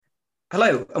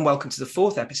Hello, and welcome to the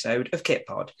fourth episode of Kit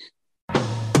Pod.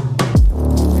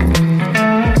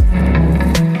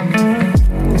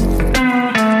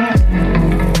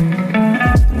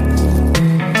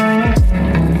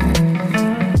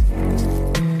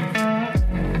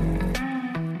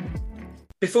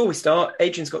 Before we start,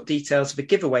 Adrian's got details of a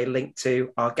giveaway linked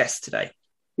to our guest today.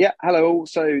 Yeah, hello all.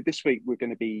 So this week we're going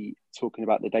to be talking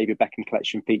about the David Beckham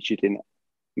Collection featured in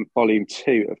Volume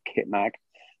 2 of Kit Mag.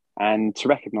 And to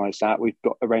recognise that, we've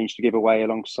got arranged a giveaway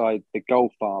alongside the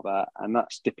Goalfather, and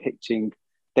that's depicting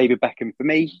David Beckham. For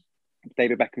me,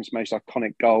 David Beckham's most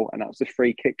iconic goal, and that was the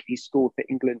free kick he scored for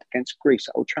England against Greece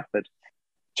at Old Trafford.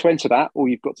 To enter that, all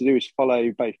you've got to do is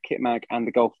follow both Kit Mag and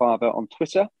the Goalfather on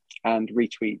Twitter and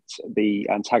retweet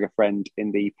and tag a friend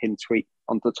in the pinned tweet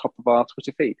on the top of our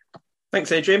Twitter feed.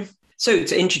 Thanks, Adrian. So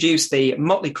to introduce the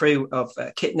motley crew of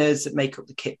kit nerds that make up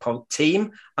the Kit Pod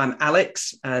team, I'm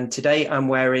Alex, and today I'm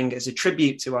wearing, as a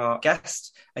tribute to our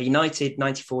guest, a United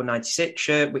 94-96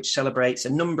 shirt, which celebrates a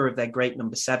number of their great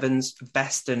number sevens,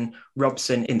 Best and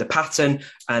Robson in the pattern,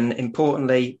 and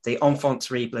importantly, the enfant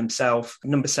terrible himself,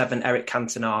 number 7, Eric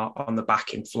Cantona, on the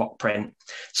back in flock print.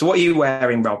 So what are you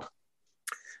wearing, Rob?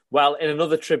 Well, in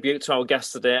another tribute to our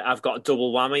guest today, I've got a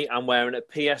double whammy. I'm wearing a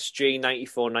PSG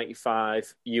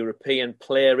 94-95 European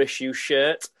player issue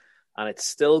shirt, and it's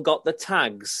still got the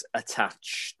tags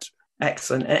attached.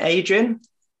 Excellent. And Adrian?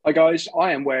 Hi guys,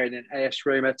 I am wearing an AS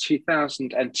Roma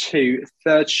 2002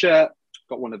 third shirt.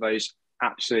 Got one of those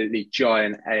absolutely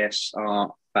giant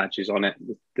ASR badges on it,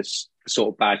 this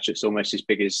sort of badge that's almost as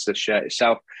big as the shirt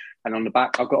itself. And on the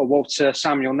back, I've got a Walter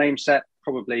Samuel name set,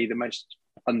 probably the most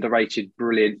underrated,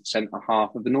 brilliant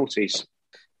centre-half of the noughties.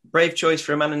 Brave choice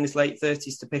for a man in his late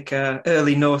 30s to pick a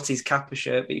early noughties Kappa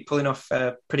shirt, but you're pulling off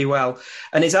pretty well.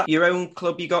 And is that your own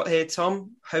club you got here,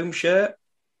 Tom? Home shirt?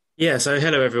 Yeah, so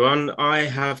hello everyone. I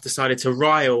have decided to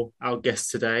rile our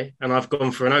guest today, and I've gone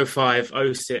for an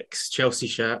 05-06 Chelsea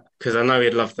shirt because I know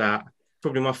he'd love that.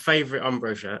 Probably my favourite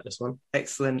Umbro shirt, this one.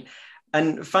 Excellent.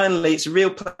 And finally, it's a real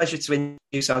pleasure to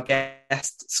introduce our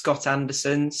guest, Scott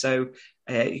Anderson. So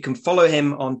you can follow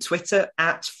him on Twitter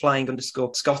at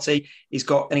 @flying_Scotty. He's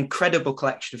got an incredible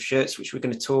collection of shirts, which we're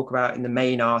going to talk about in the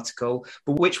main article.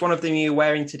 But which one of them are you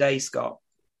wearing today, Scott?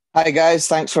 Hi, guys.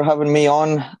 Thanks for having me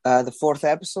on the fourth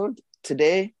episode.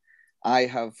 Today, I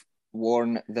have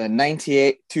worn the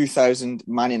 98-2000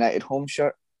 Man United home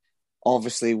shirt,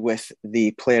 obviously with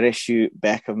the player issue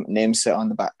Beckham name set on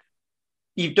the back.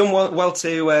 You've done well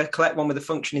to collect one with a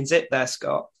functioning zip there,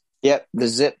 Scott. Yep, the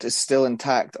zip is still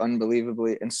intact,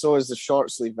 unbelievably, and so is the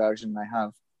short sleeve version I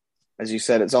have. As you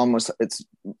said, it's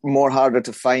more harder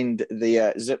to find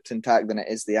the zipped intact than it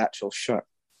is the actual shirt.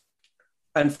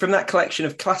 And from that collection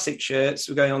of classic shirts,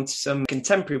 we're going on to some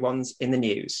contemporary ones in the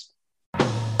news.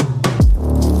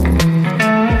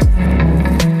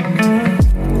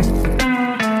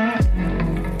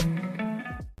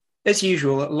 As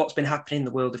usual, a lot's been happening in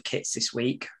the world of kits this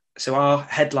week. So our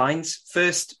headlines: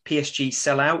 first, PSG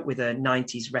sell out with a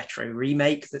 90s retro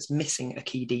remake that's missing a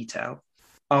key detail.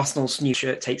 Arsenal's new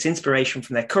shirt takes inspiration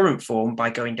from their current form by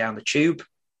going down the tube.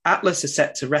 Atlas are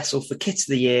set to wrestle for Kit of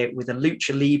the Year with a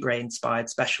Lucha Libre-inspired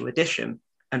special edition.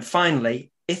 And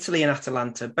finally, Italy and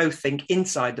Atalanta both think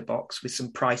inside the box with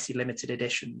some pricey limited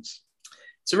editions.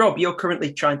 So Rob, you're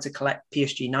currently trying to collect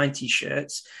PSG 90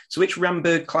 shirts. So which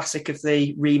Ramberg classic have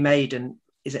they remade, and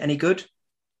is it any good?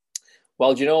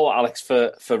 Well, do you know what, Alex?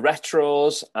 For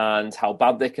retros and how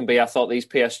bad they can be, I thought these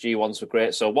PSG ones were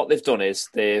great. So what they've done is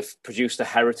they've produced a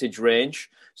heritage range.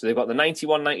 So they've got the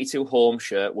 91-92 home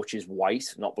shirt, which is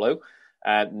white, not blue,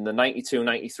 and the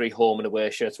 92-93 home and away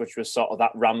shirts, which was sort of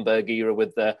that Ramberg era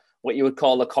with the what you would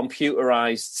call the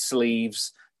computerized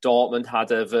sleeves. Dortmund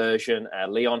had a version,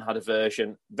 Lyon had a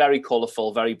version, very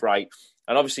colourful, very bright.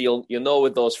 And obviously you'll know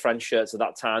with those French shirts at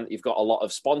that time, you've got a lot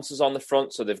of sponsors on the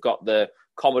front. So they've got the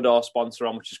Commodore sponsor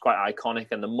on, which is quite iconic,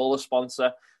 and the Muller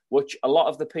sponsor, which a lot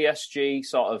of the PSG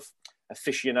sort of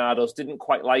aficionados didn't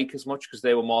quite like as much because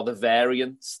they were more the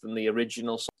variants than the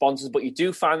original sponsors. But you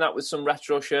do find that with some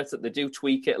retro shirts that they do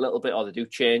tweak it a little bit, or they do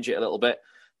change it a little bit.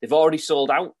 They've already sold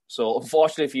out. So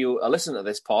unfortunately, if you are listening to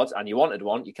this pod and you wanted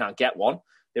one, you can't get one.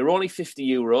 They were only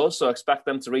 €50, so expect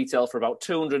them to retail for about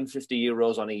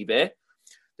 €250 on eBay.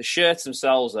 The shirts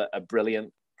themselves are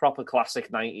brilliant, proper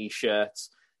classic 90s shirts.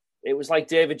 It was like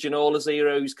David Ginola's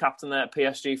era, who's captain there at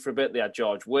PSG for a bit. They had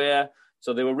George Weah,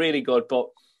 so they were really good. But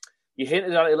you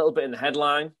hinted at it a little bit in the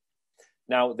headline.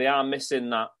 Now, they are missing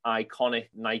that iconic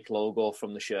Nike logo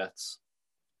from the shirts.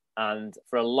 And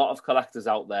for a lot of collectors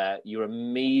out there, you're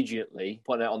immediately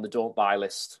putting it on the don't buy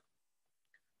list.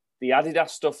 The Adidas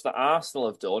stuff that Arsenal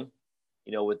have done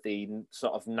with the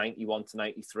sort of 91 to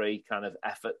 93 kind of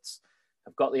efforts.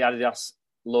 I've got the Adidas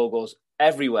logos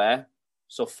everywhere,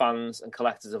 so fans and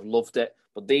collectors have loved it.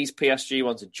 But these PSG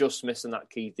ones are just missing that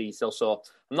key detail. So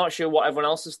I'm not sure what everyone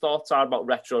else's thoughts are about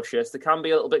retro shirts. They can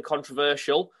be a little bit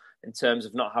controversial in terms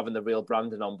of not having the real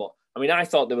branding on. But, I mean, I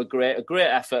thought they were great, a great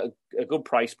effort, a good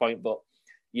price point. But,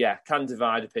 yeah, can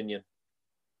divide opinion.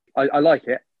 I like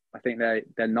it. I think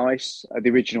they're nice. The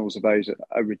originals of those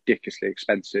are ridiculously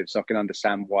expensive, so I can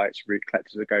understand why it's route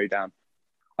collectors that go down.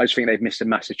 I just think they've missed a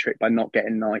massive trick by not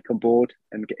getting Nike on board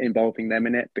and involving them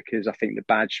in it, because I think the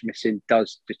badge missing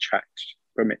does detract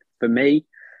from it. For me,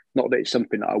 not that it's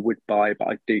something that I would buy, but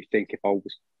I do think if I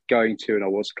was going to and I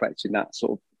was collecting that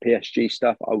sort of PSG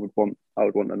stuff, I would want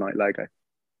the Nike logo.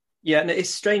 Yeah, and it's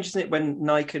strange, isn't it, when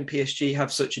Nike and PSG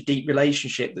have such a deep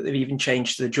relationship that they've even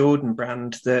changed to the Jordan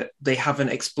brand, that they haven't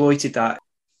exploited that.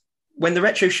 When the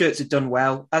retro shirts are done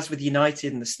well, as with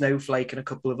United and the Snowflake and a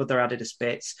couple of other Adidas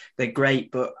bits, they're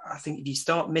great. But I think if you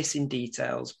start missing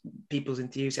details, people's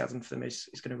enthusiasm for them is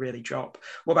going to really drop.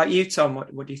 What about you, Tom?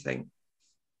 What do you think?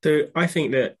 So I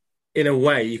think that in a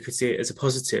way you could see it as a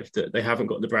positive that they haven't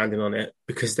got the branding on it,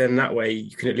 because then that way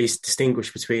you can at least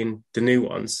distinguish between the new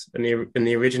ones and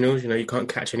the originals. You can't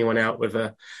catch anyone out with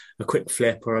a quick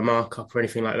flip or a markup or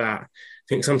anything like that. I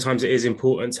think sometimes it is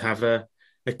important to have a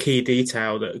key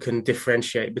detail that can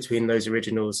differentiate between those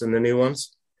originals and the new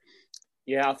ones.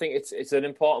 Yeah, I think it's an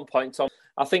important point, Tom.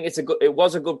 I think it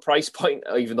was a good price point,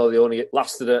 even though they only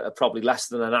lasted probably less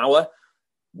than an hour.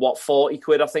 40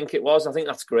 quid, I think it was. I think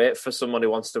that's great for someone who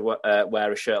wants to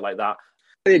wear a shirt like that.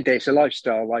 It's a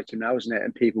lifestyle item now, isn't it?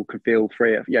 And people can feel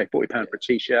free of £40 for a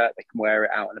t-shirt. They can wear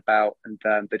it out and about, and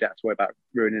they don't have to worry about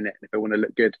ruining it if they want to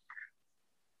look good.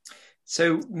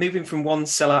 So moving from one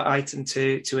sellout item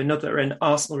to another, and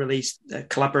Arsenal released a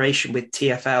collaboration with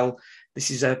TfL.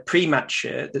 This is a pre-match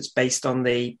shirt that's based on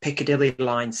the Piccadilly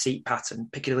line seat pattern,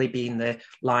 Piccadilly being the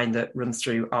line that runs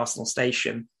through Arsenal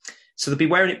Station. So they'll be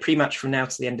wearing it pre-match from now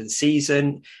to the end of the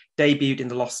season, debuted in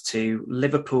the loss to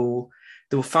Liverpool.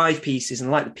 There were 5 pieces,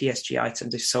 and like the PSG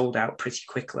items, they sold out pretty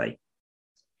quickly.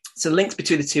 So the links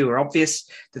between the two are obvious.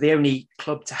 They're the only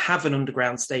club to have an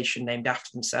underground station named after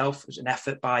themselves. It was an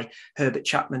effort by Herbert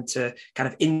Chapman to kind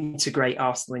of integrate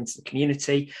Arsenal into the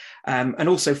community. And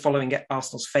also following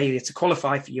Arsenal's failure to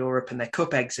qualify for Europe and their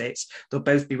cup exits, they'll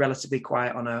both be relatively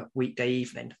quiet on a weekday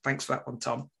evening. Thanks for that one,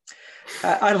 Tom.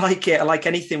 I like it. I like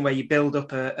anything where you build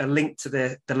up a link to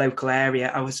the local area.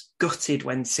 I was gutted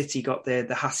when City got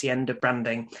the Hacienda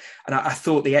branding, and I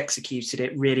thought they executed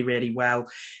it really, really well.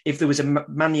 If there was a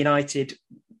Man United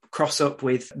cross-up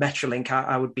with Metrolink,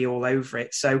 I would be all over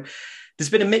it. So there's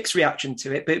been a mixed reaction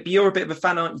to it, but you're a bit of a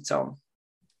fan, aren't you, Tom?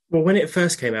 Well, when it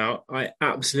first came out, I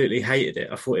absolutely hated it.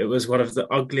 I thought it was one of the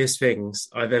ugliest things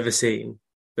I've ever seen.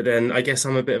 But then I guess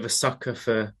I'm a bit of a sucker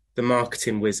for the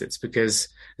marketing wizards, because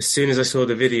as soon as I saw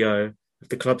the video of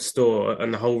the club store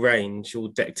and the whole range all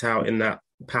decked out in that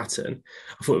pattern,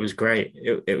 I thought it was great.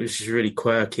 It was just really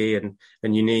quirky and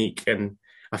unique. And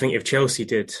I think if Chelsea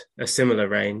did a similar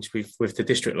range with the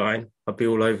district line, I'd be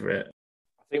all over it.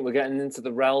 I think we're getting into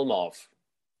the realm of,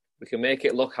 we can make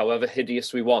it look however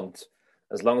hideous we want.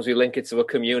 As long as we link it to a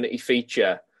community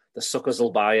feature, the suckers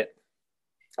will buy it.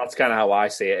 That's kind of how I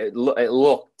see it. It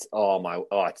looked,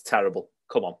 it's terrible.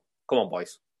 Come on,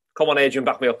 boys. Come on, Adrian,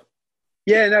 back me up.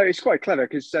 Yeah, no, it's quite clever,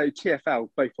 because TfL,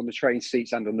 both on the train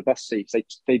seats and on the bus seats,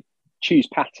 they choose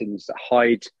patterns that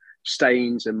hide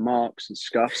stains and marks and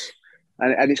scuffs.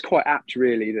 And it's quite apt,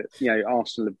 really, that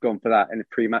Arsenal have gone for that in a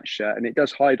pre-match shirt, and it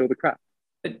does hide all the crap.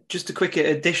 Just a quick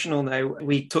additional note,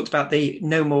 we talked about the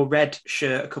No More Red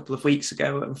shirt a couple of weeks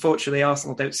ago. Unfortunately,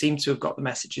 Arsenal don't seem to have got the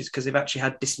messages, because they've actually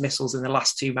had dismissals in the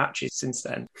last 2 matches since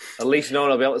then. At least no one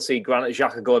will be able to see Granit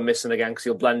Xhaka going missing again, because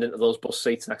he'll blend into those bus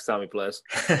seats next time he plays.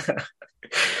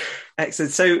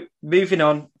 Excellent. So moving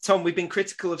on, Tom, we've been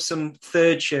critical of some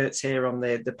third shirts here on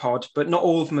the pod, but not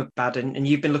all of them are bad. And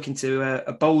you've been looking to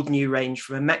a bold new range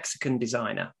from a Mexican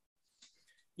designer.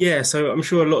 Yeah, so I'm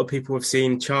sure a lot of people have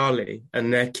seen Charly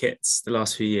and their kits the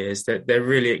last few years. They're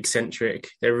really eccentric.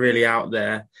 They're really out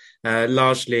there,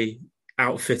 largely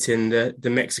outfitting the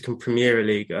Mexican Premier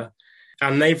Liga.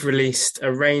 And they've released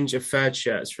a range of third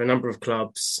shirts for a number of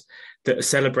clubs that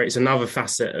celebrates another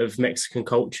facet of Mexican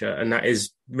culture, and that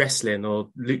is wrestling, or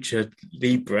lucha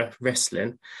libre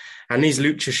wrestling. And these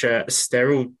lucha shirts,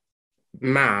 they're all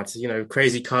mad,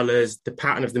 crazy colours. The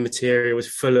pattern of the material is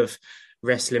full of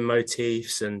wrestling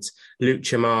motifs and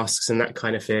lucha masks and that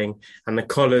kind of thing. And the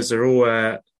collars are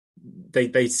all,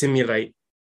 they simulate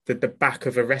the back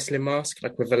of a wrestling mask,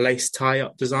 like with a lace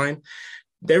tie-up design.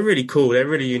 They're really cool. They're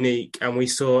really unique. And we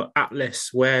saw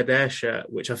Atlas wear their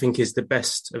shirt, which I think is the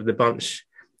best of the bunch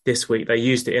this week. They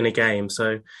used it in a game.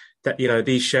 So that,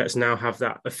 these shirts now have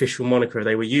that official moniker.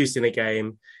 They were used in a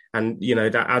game, and,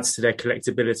 that adds to their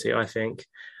collectability, I think.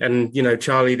 And,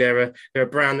 Charly, they're a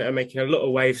brand that are making a lot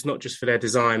of waves, not just for their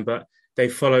design, but they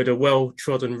followed a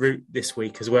well-trodden route this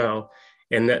week as well,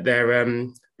 in that they're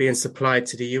being supplied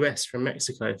to the US from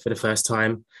Mexico for the first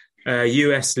time. A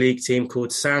US league team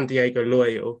called San Diego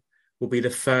Loyal will be the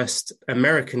first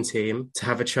American team to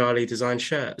have a Charly designed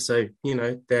shirt. So,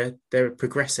 they're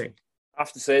progressing. I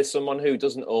have to say, as someone who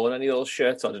doesn't own any of those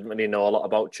shirts, I didn't really know a lot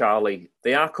about Charly.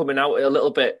 They are coming out a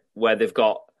little bit where they've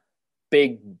got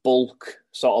big bulk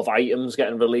sort of items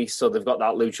getting released. So they've got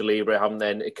that Lucha Libre, haven't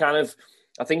they? And it kind of,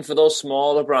 I think for those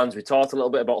smaller brands, we talked a little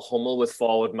bit about Hummel with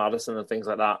Forward Madison and things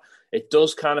like that. It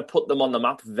does kind of put them on the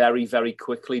map very, very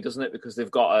quickly, doesn't it? Because they've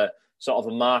got a sort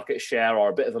of a market share or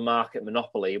a bit of a market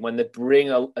monopoly. And when they bring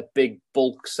a big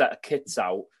bulk set of kits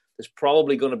out, there's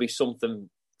probably going to be something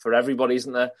for everybody,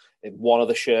 isn't there? One of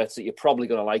the shirts that you're probably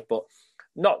going to like, but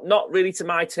not really to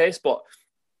my taste. But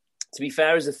to be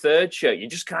fair, as a third shirt, you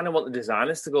just kind of want the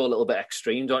designers to go a little bit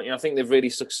extreme, don't you? I think they've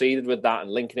really succeeded with that, and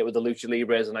linking it with the Lucha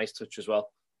Libre is a nice touch as well.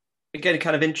 Again, a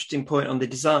kind of interesting point on the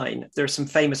design. There are some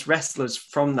famous wrestlers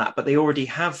from that, but they already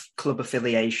have club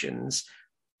affiliations,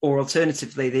 or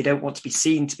alternatively, they don't want to be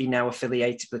seen to be now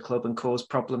affiliated with the club and cause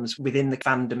problems within the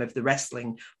fandom of the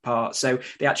wrestling part. So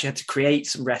they actually had to create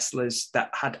some wrestlers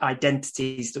that had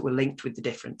identities that were linked with the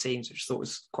different teams, which I thought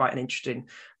was quite an interesting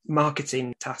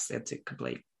marketing task they had to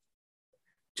complete.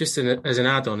 Just as an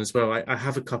add-on as well, I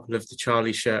have a couple of the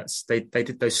Charly shirts. They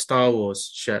did those Star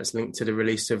Wars shirts linked to the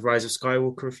release of Rise of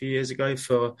Skywalker a few years ago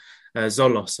for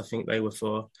Zolos, I think they were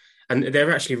for. And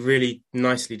they're actually really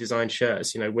nicely designed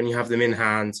shirts. When you have them in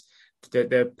hand,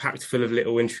 they're packed full of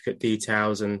little intricate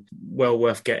details and well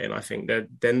worth getting, I think.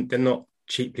 They're not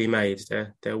cheaply made.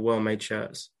 They're well-made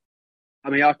shirts. I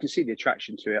mean, I can see the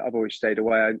attraction to it. I've always stayed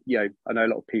away. I know a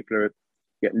lot of people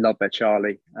love their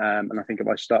Charly. And I think if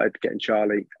I started getting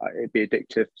Charly, it'd be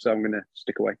addictive. So I'm going to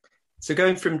stick away. So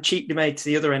going from cheaply made to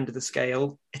the other end of the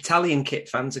scale, Italian kit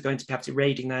fans are going to have to be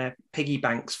raiding their piggy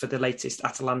banks for the latest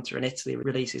Atalanta and Italy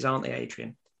releases, aren't they,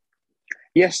 Adrian?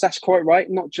 Yes, that's quite right.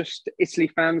 Not just Italy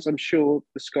fans. I'm sure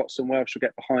the Scots and Welsh will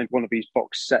get behind one of these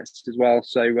box sets as well.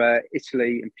 So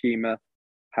Italy and Puma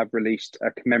have released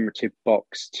a commemorative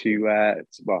box to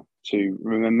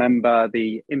remember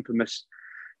the infamous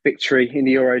victory in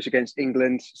the Euros against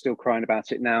England. Still crying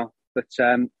about it now. But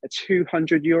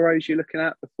 €200 you're looking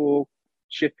at before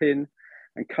shipping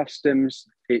and customs.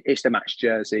 It's the match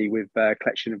jersey with a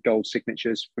collection of gold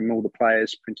signatures from all the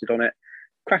players printed on it.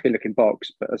 Cracking looking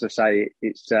box, but as I say,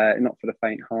 it's not for the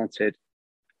faint-hearted.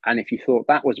 And if you thought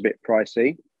that was a bit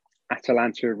pricey,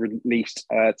 Atalanta released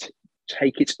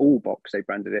Take It All box, they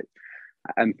branded it.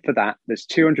 And for that, there's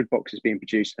 200 boxes being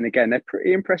produced. And again, they're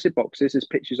pretty impressive boxes. There's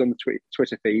pictures on the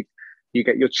Twitter feed. You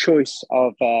get your choice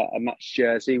of a match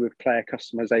jersey with player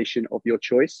customization of your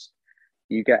choice.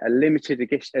 You get a limited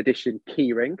edition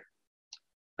keyring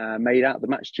made out of the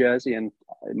match jersey, and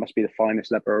it must be the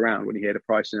finest leather around when you hear the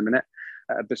price in a minute.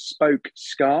 A bespoke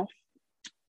scarf,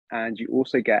 and you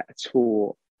also get a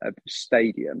tour of the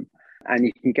stadium, and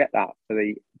you can get that for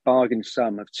the bargain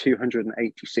sum of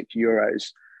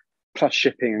 €286 plus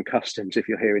shipping and customs if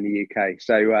you're here in the UK.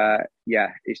 So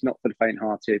it's not for the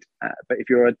faint-hearted, but if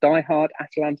you're a diehard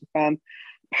Atalanta fan,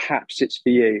 perhaps it's for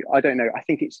you. I don't know. I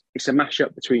think it's a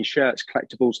mashup between shirts,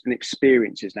 collectibles, and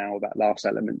experiences now, that last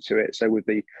element to it. So with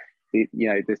the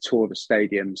tour of the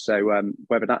stadium. So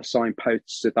whether that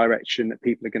signposts the direction that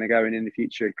people are going to go in the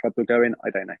future, club will go in,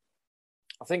 I don't know.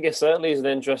 I think it certainly is an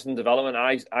interesting development.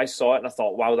 I saw it and I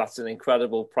thought, wow, that's an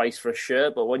incredible price for a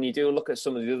shirt. But when you do look at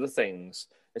some of the other things,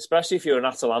 especially if you're an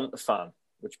Atalanta fan,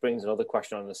 which brings another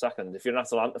question on in a second. If you're an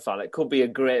Atalanta fan, it could be a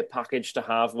great package to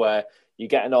have where you're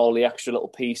getting all the extra little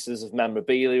pieces of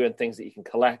memorabilia and things that you can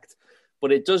collect.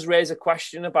 But it does raise a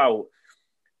question about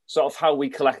sort of how we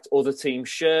collect other team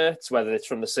shirts, whether it's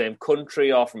from the same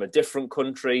country or from a different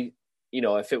country.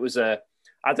 If it was a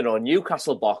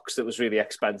Newcastle box that was really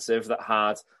expensive that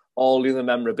had all the other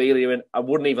memorabilia in, I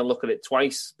wouldn't even look at it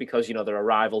twice because, they're a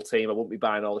rival team. I wouldn't be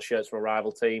buying all the shirts from a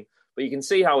rival team. But you can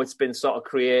see how it's been sort of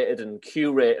created and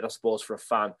curated, I suppose, for a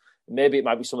fan. Maybe it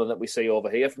might be something that we see over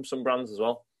here from some brands as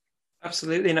well.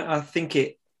 Absolutely. And I think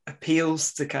it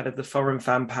appeals to kind of the foreign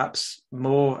fan perhaps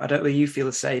more. I don't know if you feel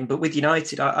the same, but with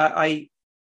United, I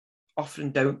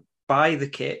often don't buy the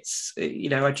kits.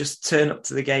 I just turn up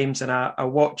to the games and I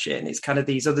watch it, and it's kind of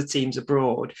these other teams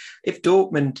abroad. If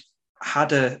Dortmund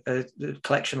had a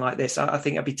collection like this, I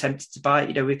think I'd be tempted to buy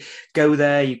it. We go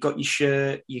there, you've got your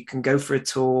shirt, you can go for a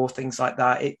tour, things like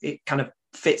that. It kind of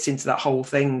fits into that whole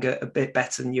thing a bit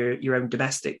better than your own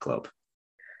domestic club.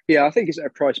 Yeah, I think it's at a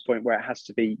price point where it has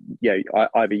to be,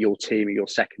 either your team or your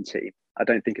second team. I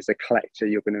don't think as a collector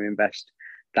you're going to invest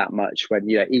that much when,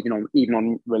 even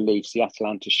on release, the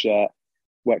Atalanta shirt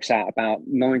works out about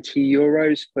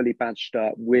 €90, fully badged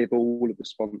up with all of the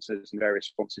sponsors and various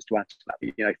sponsors to add to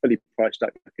that. Fully priced up,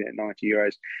 looking at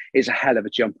 €90 is a hell of a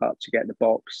jump up to get the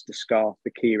box, the scarf,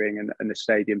 the keyring, and the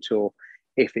stadium tour.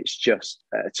 If it's just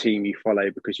a team you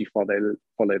follow because you follow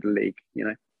the league,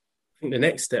 I think the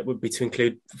next step would be to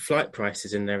include flight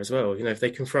prices in there as well. If they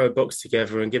can throw a box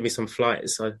together and give me some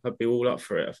flights, I'd be all up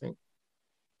for it, I think.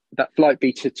 That flight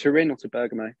be to Turin or to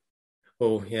Bergamo?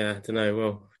 Oh, yeah, I don't know.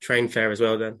 Well, train fare as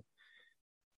well then.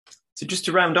 So just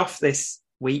to round off this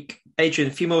week, Adrian,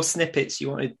 a few more snippets you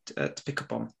wanted to pick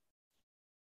up on.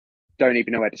 Don't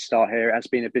even know where to start here. It has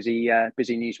been a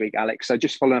busy news week, Alex. So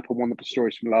just following up on one of the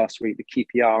stories from last week, the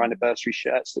QPR anniversary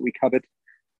shirts that we covered.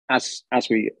 As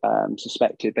we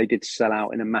suspected, they did sell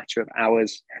out in a matter of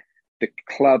hours. The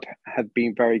club have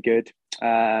been very good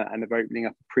and they're opening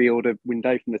up a pre-order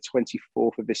window from the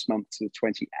 24th of this month to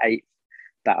the 28th.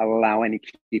 That will allow any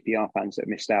QPR fans that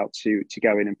missed out to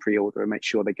go in and pre-order and make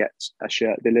sure they get a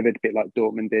shirt delivered, a bit like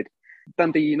Dortmund did.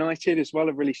 Dundee United as well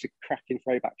have released a cracking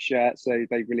throwback shirt. So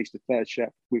they released a third shirt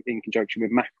in conjunction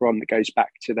with Macron that goes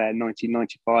back to their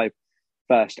 1995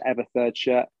 first ever third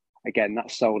shirt. Again,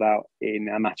 that's sold out in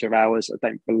a matter of hours. I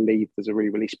don't believe there's a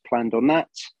re-release planned on that.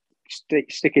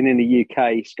 Sticking in the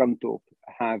UK, Scunthorpe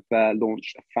have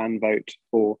launched a fan vote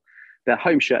for their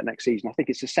home shirt next season. I think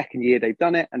it's the second year they've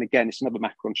done it. And again, it's another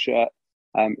Macron shirt.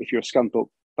 If you're a Scunthorpe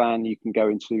fan, you can go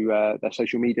into their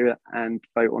social media and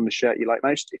vote on the shirt you like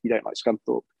most. If you don't like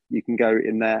Scunthorpe, you can go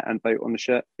in there and vote on the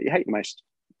shirt that you hate the most.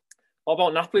 What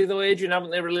about Napoli though, Adrian? Haven't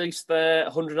they released their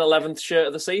 111th shirt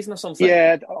of the season or something?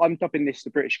 Yeah, I'm dubbing this the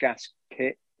British Gas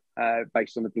kit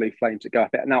based on the blue flames that go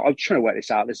up it. Now, I'm trying to work this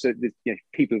out. There's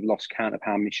people have lost count of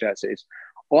how many shirts it is.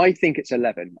 I think it's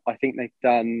 11. I think they've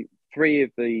done 3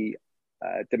 of the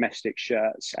domestic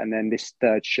shirts, and then this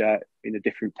third shirt in a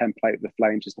different template of the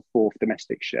Flames is the 4th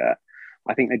domestic shirt.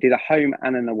 I think they did a home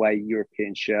and an away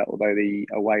European shirt, although the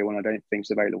away one I don't think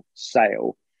is available for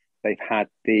sale. They've had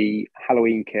the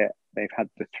Halloween kit, they've had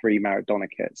the 3 Maradona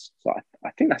kits. So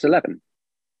I think that's 11.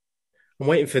 I'm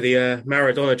waiting for the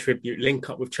Maradona tribute link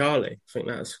up with Charly. I think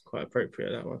that's quite appropriate,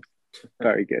 that one.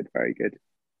 Very good, very good.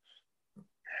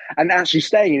 And actually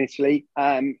staying in Italy,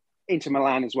 Inter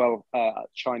Milan as well,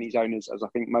 Chinese owners, as I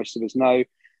think most of us know,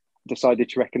 decided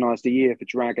to recognise the Year of the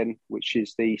Dragon, which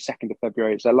is the 2nd of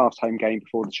February. It's their last home game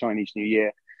before the Chinese New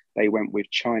Year. They went with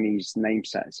Chinese name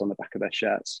sets on the back of their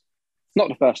shirts. Not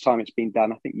the first time it's been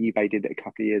done. I think Juve did it a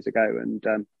couple of years ago, and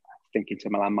I think Inter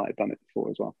Milan might have done it before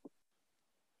as well.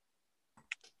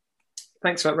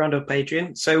 Thanks for that roundup,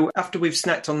 Adrian. So after we've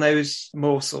snacked on those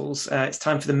morsels, it's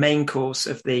time for the main course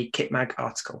of the Kit Mag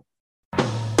article.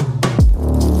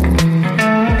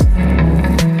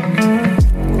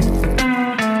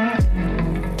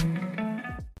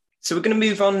 So we're going to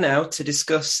move on now to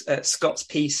discuss Scott's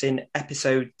piece in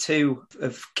episode 2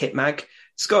 of Kit Mag.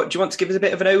 Scott, do you want to give us a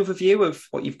bit of an overview of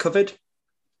what you've covered?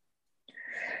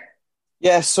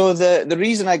 Yeah, so the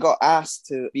reason I got asked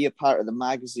to be a part of the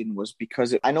magazine was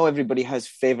because I know everybody has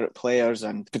favourite players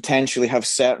and potentially have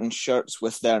certain shirts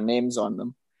with their names on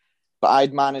them. But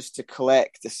I'd managed to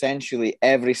collect essentially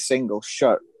every single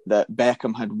shirt that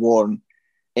Beckham had worn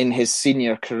in his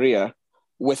senior career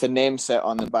with a name set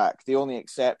on the back. The only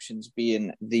exceptions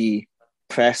being the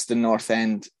Preston North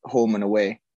End home and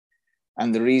away.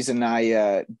 And the reason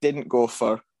I didn't go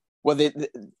for... Well,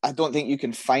 I don't think you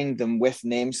can find them with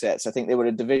name sets. I think they were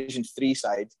a Division 3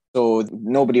 side. So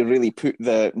nobody really put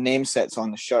the name sets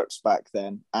on the shirts back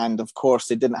then. And of course,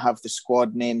 they didn't have the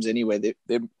squad names anyway.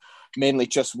 They mainly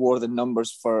just wore the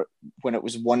numbers for when it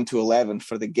was 1 to 11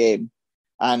 for the game.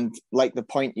 And like the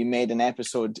point you made in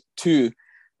episode 2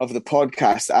 of the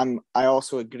podcast, I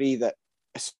also agree that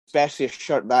especially a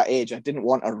shirt that age, I didn't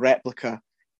want a replica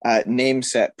name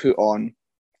set put on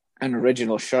an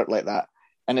original shirt like that.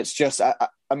 And it's just,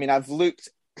 I mean, I've looked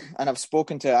and I've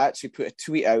spoken to, I actually put a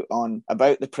tweet out on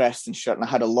about the Preston shirt, and I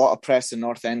had a lot of Preston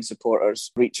North End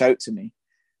supporters reach out to me,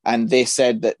 and they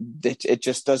said that it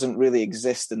just doesn't really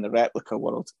exist in the replica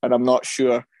world. And I'm not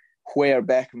sure where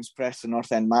Beckham's Preston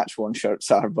North End match worn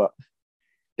shirts are, but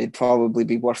they'd probably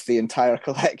be worth the entire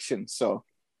collection. So.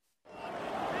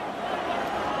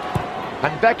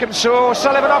 And Beckham saw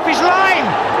Sullivan off his line.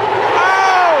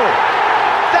 Oh!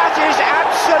 That is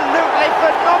absolutely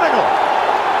phenomenal.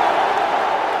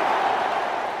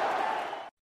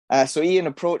 So Ian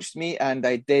approached me, and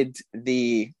I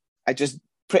just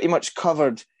pretty much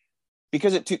covered,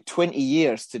 because it took 20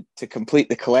 years to complete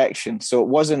the collection. So it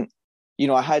wasn't,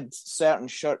 I had certain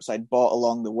shirts I'd bought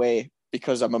along the way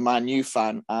because I'm a Man U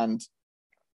fan and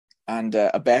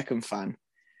a Beckham fan.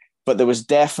 But there was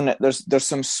there's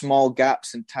some small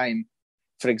gaps in time.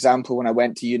 For example, when I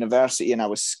went to university and I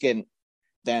was skint,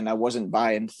 then I wasn't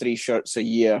buying 3 shirts a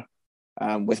year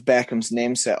with Beckham's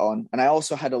name set on. And I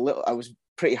also had I was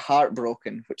pretty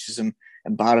heartbroken, which is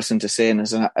embarrassing to say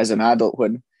as an adult,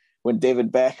 when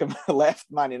David Beckham left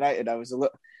Man United.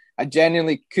 I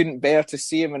genuinely couldn't bear to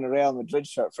see him in a Real Madrid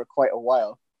shirt for quite a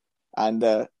while. And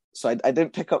so I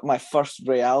didn't pick up my first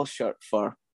Real shirt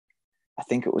for, I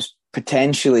think it was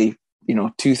potentially,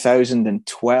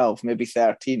 2012, maybe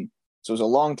 13. So it was a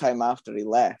long time after he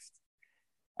left.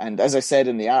 And as I said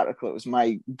in the article, it was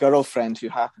my girlfriend, who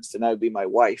happens to now be my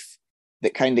wife,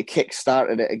 that kind of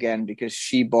kick-started it again, because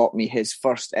she bought me his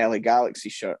first LA Galaxy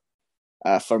shirt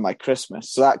for my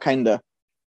Christmas. So that kind of,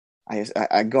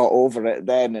 I got over it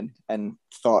then and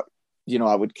thought,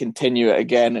 I would continue it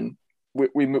again. And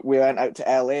we went out to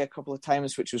LA a couple of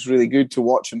times, which was really good to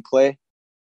watch him play.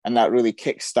 And that really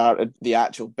kick-started the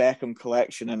actual Beckham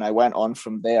collection. And I went on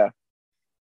from there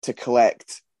to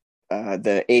collect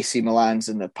the AC Milans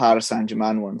and the Paris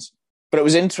Saint-Germain ones. But it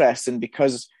was interesting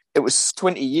because it was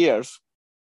 20 years.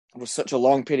 It was such a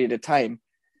long period of time.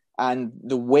 And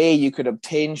the way you could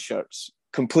obtain shirts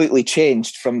completely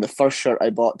changed from the first shirt I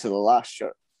bought to the last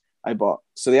shirt I bought.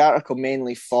 So the article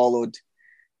mainly followed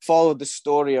the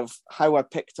story of how I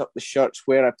picked up the shirts,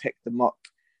 where I picked them up,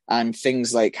 and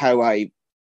things like how I,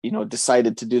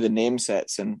 decided to do the name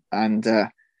sets and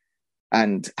how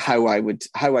I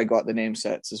got the name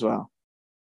sets as well.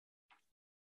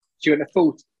 So you went a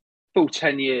full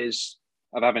 10 years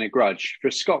of having a grudge. For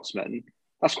a Scotsman,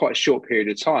 that's quite a short period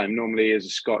of time. Normally, as a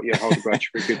Scot, you hold a grudge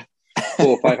for a good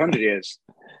 400 or 500 years.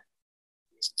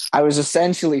 I was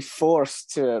essentially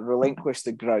forced to relinquish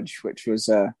the grudge, which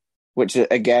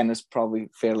again is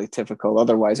probably fairly typical.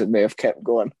 Otherwise, it may have kept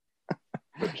going.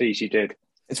 But please, you did.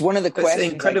 It's one of the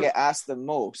questions I get asked the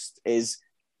most is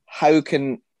how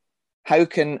can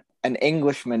an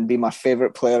Englishman be my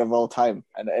favourite player of all time?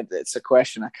 And it's a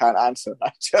question I can't answer.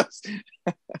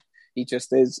 He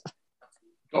just is.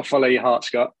 Got to follow your heart,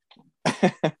 Scott.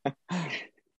 Puede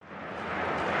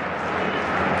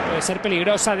ser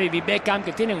peligrosa David Beckham,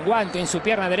 que tiene un guante en su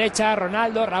pierna derecha.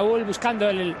 Ronaldo, Raúl buscando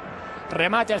el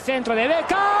remate al centro de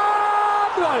Beckham.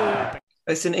 ¡Gol!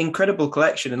 It's an incredible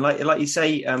collection, and like you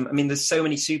say, there's so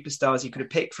many superstars you could have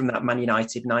picked from that Man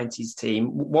United 90s team.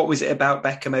 What was it about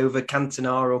Beckham over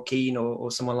Cantona or Keane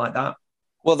or someone like that?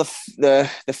 Well, the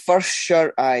first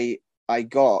shirt I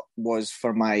got was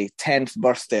for my 10th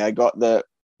birthday. I got the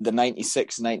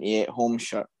 96-98 home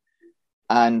shirt,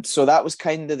 and so that was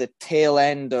kind of the tail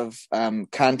end of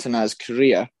Cantona's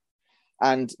career.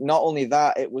 And not only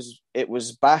that, it was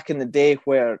back in the day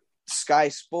where Sky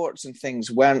Sports and things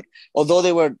weren't, although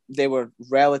they were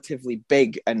relatively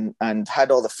big and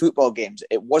had all the football games,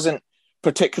 it wasn't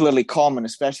particularly common,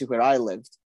 especially where I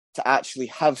lived, to actually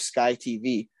have Sky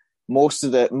TV. Most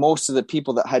of the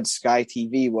people that had Sky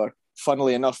TV were,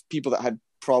 funnily enough, people that had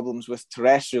problems with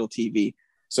terrestrial TV,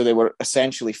 so they were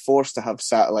essentially forced to have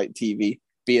satellite TV,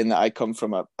 being that I come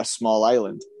from a small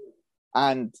island.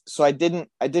 And so I didn't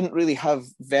really have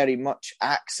very much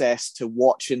access to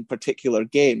watching particular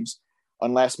games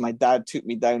unless my dad took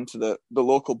me down to the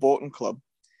local boating club,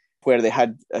 where they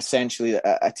had essentially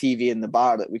a TV in the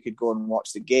bar that we could go and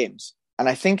watch the games. And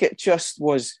I think it just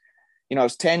was, I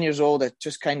was 10 years old. I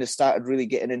just kind of started really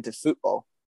getting into football.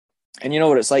 And you know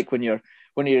what it's like when you're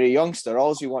a youngster,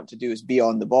 all you want to do is be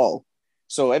on the ball.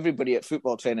 So everybody at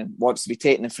football training wants to be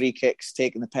taking the free kicks,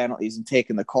 taking the penalties and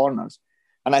taking the corners.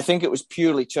 And I think it was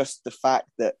purely just the fact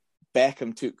that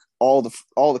Beckham took all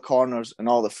the corners and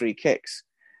all the free kicks.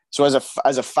 So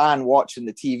as a fan watching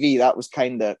the TV, that was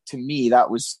kind of, to me,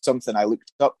 that was something I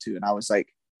looked up to. And I was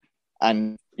like,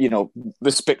 and,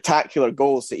 the spectacular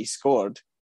goals that he scored,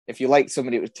 if you liked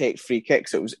somebody who would take free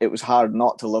kicks, it was hard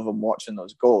not to love him watching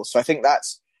those goals. So I think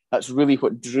that's really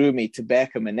what drew me to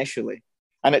Beckham initially.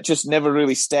 And it just never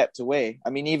really stepped away.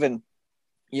 I mean, even,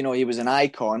 he was an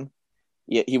icon.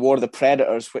 He wore the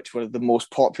Predators, which were the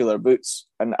most popular boots,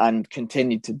 and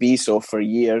continued to be so for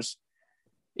years.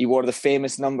 He wore the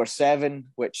famous number 7,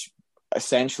 which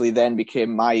essentially then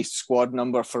became my squad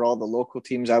number for all the local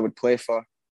teams I would play for.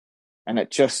 And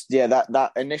it just,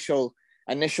 that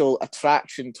initial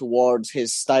attraction towards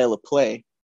his style of play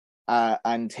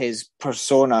and his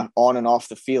persona on and off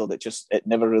the field, it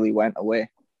never really went away.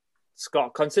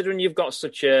 Scott, considering you've got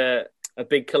such a a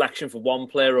big collection for one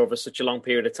player over such a long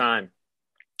period of time.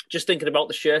 Just thinking about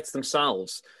the shirts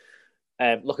themselves,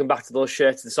 looking back to those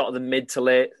shirts in sort of the mid to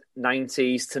late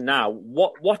 90s to now,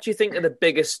 what do you think are the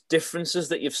biggest differences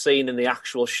that you've seen in the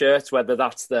actual shirts, whether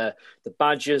that's the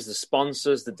badges, the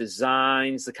sponsors, the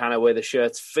designs, the kind of way the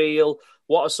shirts feel?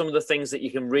 What are some of the things that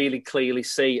you can really clearly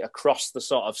see across the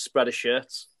sort of spread of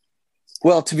shirts?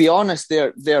 Well, to be honest,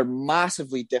 they're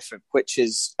massively different, which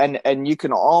is, and you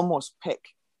can almost pick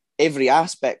every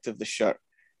aspect of the shirt.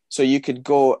 So you could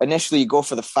go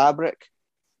for the fabric.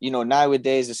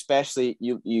 Nowadays, especially,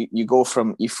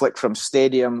 you flick from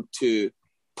stadium to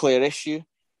player issue.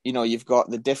 You've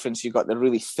got the difference. You've got the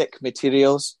really thick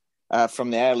materials from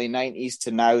the early 90s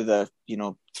to now,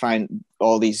 trying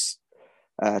all these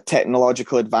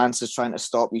technological advances trying to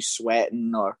stop you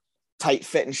sweating, or tight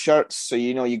fitting shirts. So,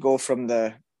 you go from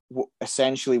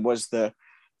essentially was the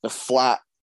flat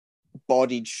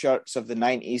bodied shirts of the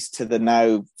 90s to the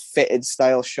now fitted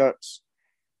style shirts.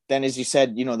 Then, as you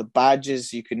said, the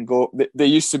badges, you can go, there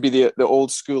used to be the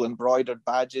old school embroidered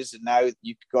badges, and now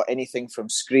you've got anything from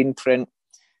screen print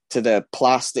to the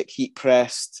plastic heat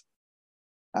pressed.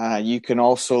 You can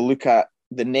also look at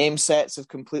the name sets have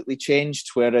completely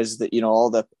changed, whereas all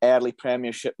the early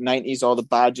Premiership 90s, all the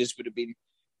badges would have been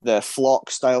the flock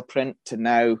style print, to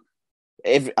now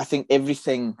I think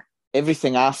everything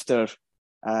after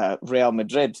Real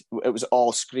Madrid, it was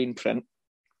all screen print.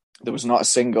 There was not a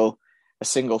single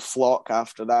flock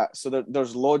after that. So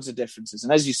there's loads of differences.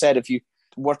 And as you said, if you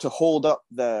were to hold up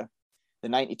the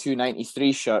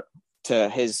 92-93 shirt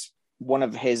to one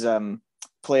of his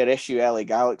player issue LA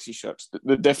Galaxy shirts,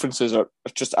 the differences are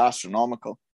just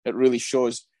astronomical. It really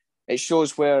shows. It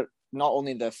shows where not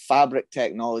only the fabric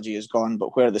technology has gone,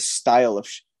 but where the style of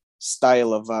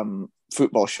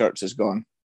football shirts has gone.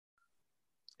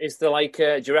 Is there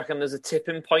do you reckon there's a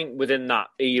tipping point within that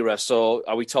era? So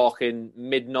are we talking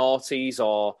mid-noughties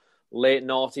or late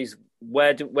noughties?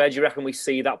 Where do you reckon we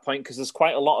see that point? Because there's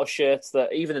quite a lot of shirts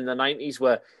that even in the 90s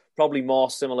were probably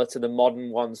more similar to the modern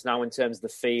ones now in terms of the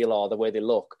feel or the way they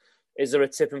look. Is there a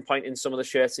tipping point in some of the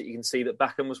shirts that you can see that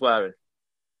Beckham was wearing?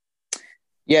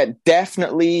 Yeah,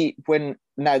 definitely.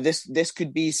 Now this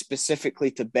could be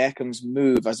specifically to Beckham's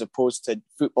move as opposed to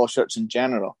football shirts in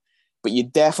general. But you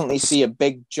definitely see a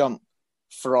big jump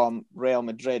from Real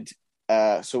Madrid.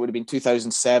 So it would have been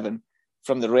 2007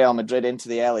 from the Real Madrid into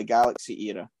the LA Galaxy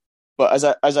era. But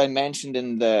as I mentioned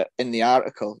in the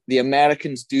article, the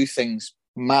Americans do things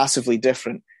massively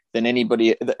different than any of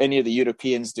the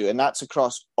Europeans do, and that's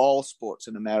across all sports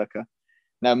in America.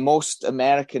 Now, most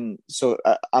American, so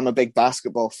I'm a big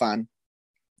basketball fan,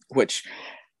 which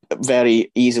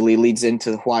very easily leads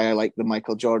into why I like the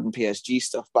Michael Jordan PSG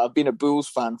stuff. But I've been a Bulls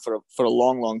fan for a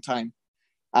long, long time.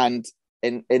 And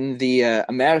in the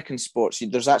American sports,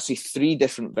 there's actually 3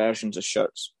 different versions of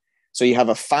shirts. So you have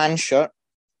a fan shirt,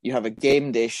 you have a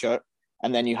game day shirt,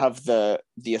 and then you have the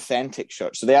authentic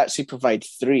shirt. So they actually provide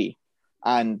 3.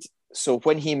 And so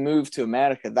when he moved to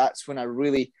America, that's when I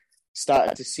really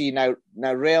started to see now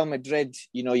Real Madrid,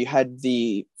 you had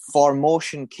the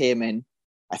Formotion came in.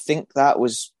 I think that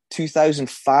was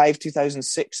 2005,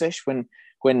 2006-ish when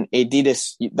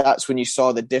Adidas, that's when you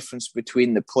saw the difference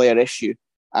between the player issue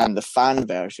and the fan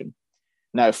version.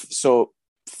 Now, so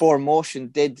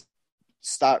Formotion did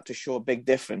start to show a big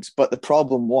difference, but the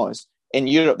problem was in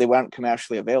Europe, they weren't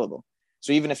commercially available.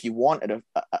 So even if you wanted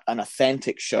an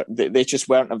authentic shirt, they just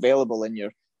weren't available in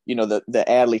your, the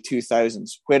early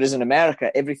 2000s. Whereas in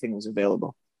America, everything was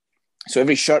available. So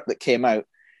every shirt that came out,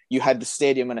 you had the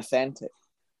stadium and authentic.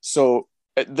 So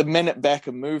the minute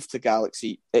Beckham moved to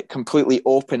Galaxy, it completely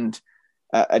opened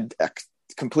a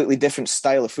completely different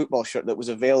style of football shirt that was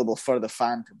available for the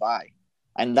fan to buy.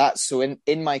 And that's so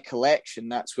in my collection,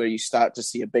 that's where you start to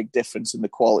see a big difference in the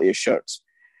quality of shirts.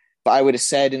 But I would have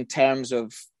said in terms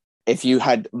of if you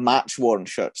had match-worn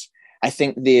shirts, I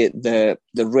think the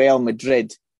Real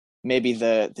Madrid, maybe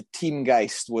the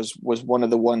Teamgeist was one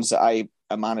of the ones that I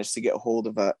managed to get a hold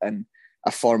of a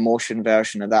Formotion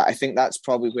version of that. I think that's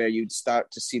probably where you'd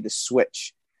start to see the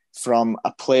switch from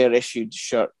a player-issued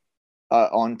shirt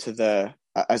onto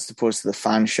as opposed to the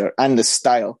fan shirt, and the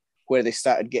style, where they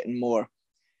started getting more.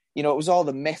 It was all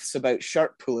the myths about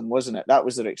shirt pulling, wasn't it? That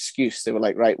was their excuse. They were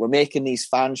like, right, we're making these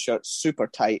fan shirts super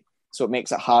tight, so it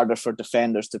makes it harder for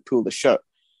defenders to pull the shirt.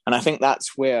 And I think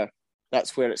that's where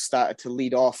it started to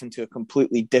lead off into a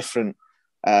completely different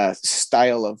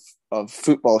style of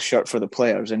football shirt for the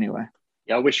players anyway.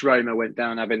 Yeah, I wish Roma went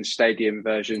down having stadium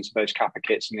versions of those Kappa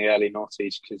kits in the early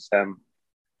noughties, because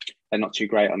they're not too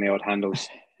great on the old handles.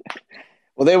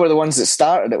 Well, they were the ones that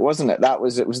started it, wasn't it?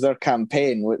 It was their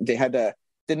campaign.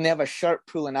 They didn't they have a shirt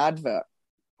pulling advert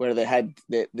where they had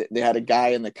a guy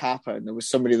in the kappa and there was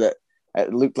somebody that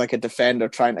it looked like a defender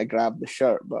trying to grab the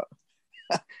shirt, but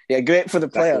yeah, great for the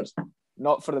players,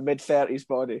 not for the mid-30s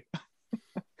body.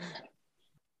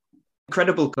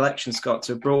 Incredible collection, Scott,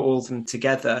 to have brought all of them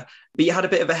together. But you had a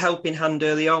bit of a helping hand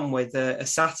early on with a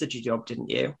Saturday job, didn't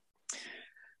you?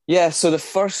 Yeah, so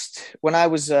when I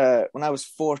was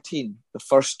 14, the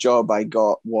first job I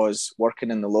got was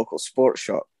working in the local sports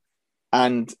shop.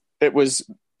 And it was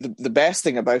the best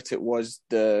thing about it was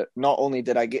not only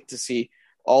did I get to see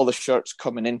all the shirts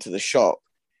coming into the shop,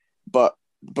 but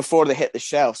before they hit the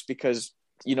shelves, because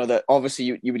that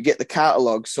obviously you would get the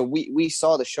catalogue. So we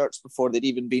saw the shirts before they'd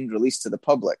even been released to the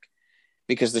public,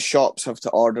 because the shops have to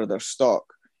order their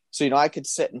stock. So I could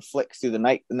sit and flick through the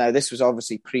night. Now this was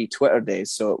obviously pre-Twitter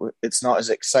days, so it's not as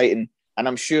exciting. And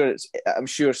I'm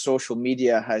sure social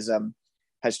media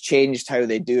has changed how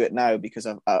they do it now, because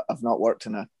I've not worked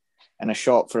in a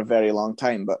shop for a very long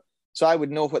time. But so I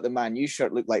would know what the Man U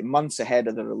shirt looked like months ahead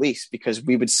of the release, because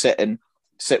we would sit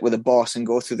with a boss and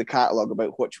go through the catalogue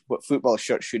about what football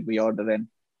shirt should we order in.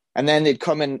 And then they'd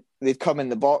come in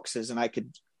the boxes, and I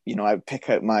would pick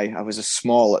out I was a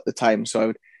small at the time, so I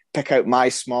would pick out my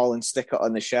small and stick it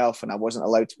on the shelf, and I wasn't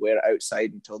allowed to wear it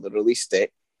outside until the release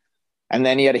date. And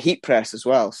then he had a heat press as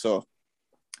well. So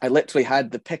I literally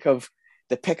had the pick of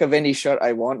any shirt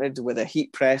I wanted, with a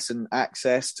heat press and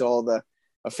access to all the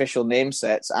official name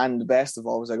sets. And the best of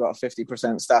all was I got a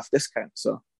 50% staff discount.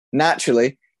 So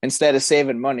naturally, instead of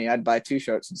saving money, I'd buy 2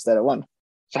 shirts instead of 1.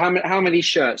 So how many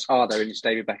shirts are there in this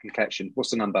David Beckham collection?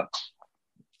 What's the number?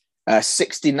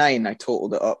 69. I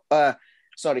totaled it up.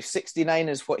 69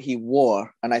 is what he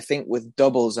wore, and I think with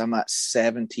doubles I'm at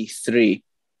 73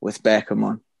 with Beckham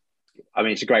on. I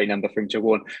mean, it's a great number for him to have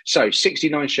worn. So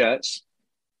 69 shirts.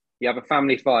 You have a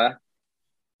family fire,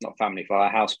 not family fire,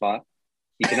 house fire.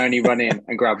 You can only run in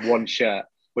and grab 1 shirt.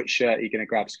 Which shirt are you going to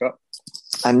grab, Scott?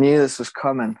 I knew this was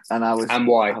coming, and I was. And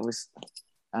why?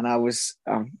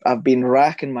 I've been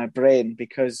racking my brain,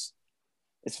 because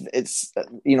it's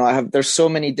there's so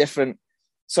many different.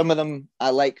 Some of them I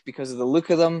like because of the look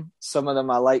of them. Some of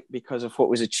them I like because of what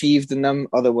was achieved in them.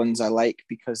 Other ones I like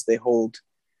because they hold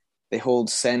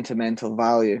sentimental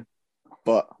value.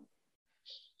 But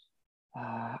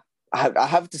I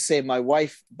have to say, my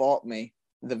wife bought me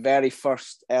the very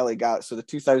first LA Galaxy, so the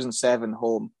 2007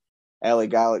 home LA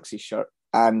Galaxy shirt,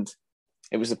 and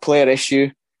it was a player issue,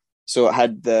 so it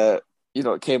had it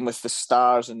came with the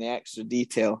stars and the extra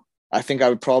detail. I think I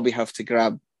would probably have to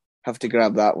grab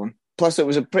that one. Plus, it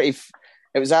was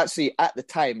actually, at the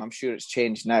time, I'm sure it's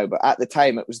changed now, but at the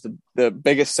time it was the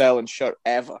biggest selling shirt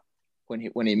ever when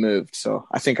he moved. So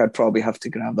I think I'd probably have to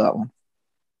grab that one.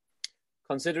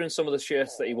 Considering some of the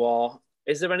shirts that he wore,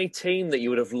 is there any team that you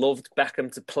would have loved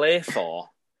Beckham to play for,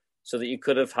 so that you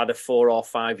could have had a 4 or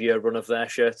 5 year run of their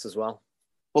shirts as well?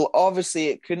 Well, obviously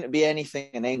it couldn't be anything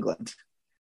in England.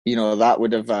 That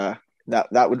would have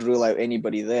that would rule out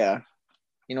anybody there.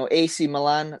 AC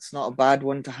Milan, that's not a bad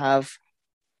one to have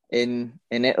in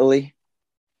Italy.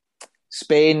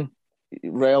 Spain,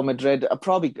 Real Madrid.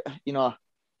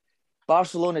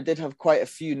 Barcelona did have quite a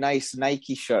few nice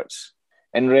Nike shirts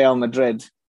in Real Madrid.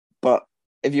 But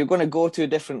if you're going to go to a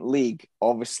different league,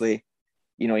 obviously,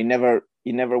 he never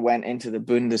went into the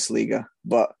Bundesliga.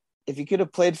 But if he could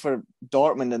have played for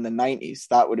Dortmund in the 90s,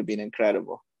 that would have been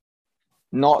incredible.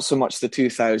 Not so much the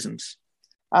 2000s.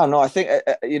 I don't know. I think,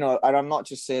 and I'm not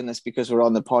just saying this because we're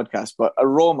on the podcast, but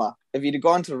Roma, if you'd have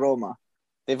gone to Roma,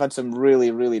 they've had some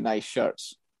really, really nice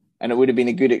shirts, and it would have been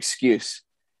a good excuse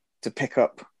to pick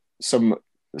up some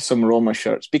Roma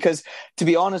shirts. Because, to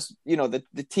be honest, the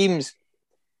teams,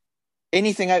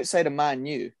 anything outside of Man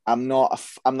U, I'm not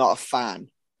a fan.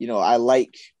 I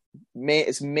like,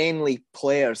 it's mainly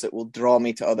players that will draw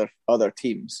me to other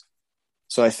teams.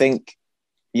 So I think,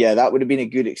 yeah, that would have been a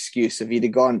good excuse if he'd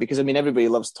have gone, because everybody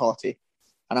loves Totti,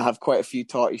 and I have quite a few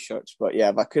Totti shirts. But yeah,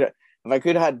 if I could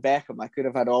have had Beckham, I could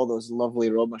have had all those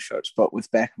lovely Roma shirts, but with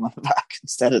Beckham on the back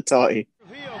instead of Totti.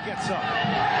 Rio gets up.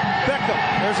 Beckham,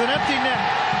 there's an empty net.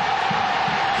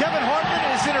 Kevin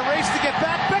Hartman is in a race to get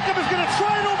back. Beckham is going to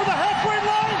try it over the halfway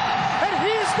line, and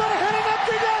he's going to hit an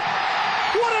empty net.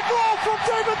 What a goal from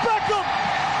David Beckham!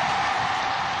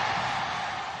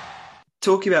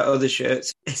 Talking about other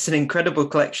shirts, it's an incredible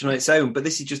collection on its own, but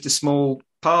this is just a small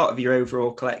part of your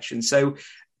overall collection. So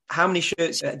how many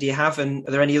shirts do you have, and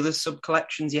are there any other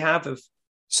sub-collections you have of?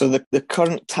 So the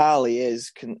current tally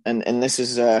is, and this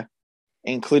is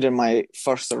including my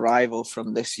first arrival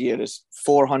from this year, is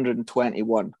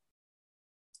 421.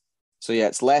 So yeah,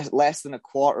 it's less than a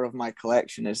quarter of my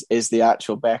collection is the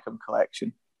actual Beckham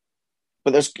collection.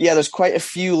 But there's quite a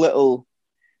few little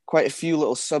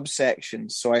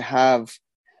subsections. So I have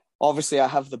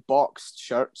the boxed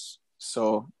shirts.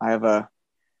 So I have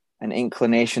an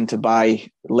inclination to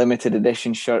buy limited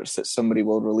edition shirts that somebody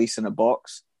will release in a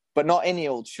box, but not any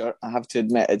old shirt. I have to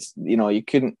admit, it's,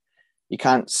 you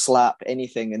can't slap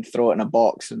anything and throw it in a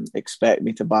box and expect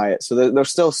me to buy it. So there's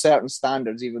still certain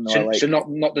standards, even though So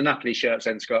not the Napoli shirts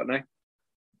then, Scott, no?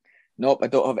 Nope, I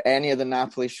don't have any of the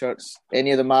Napoli shirts,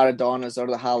 any of the Maradonas or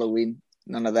the Halloween.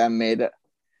 None of them made it.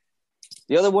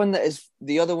 The other one that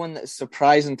is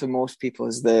surprising to most people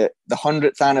is the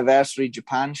 100th anniversary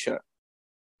Japan shirt.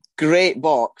 Great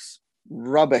box,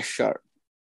 rubbish shirt.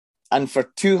 And for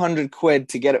 200 quid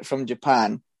to get it from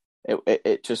Japan,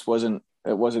 it just wasn't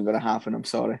going to happen. I'm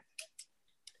sorry.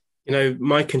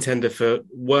 My contender for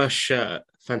worst shirt,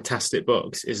 fantastic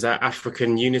box, is that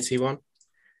African Unity one.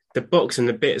 The box and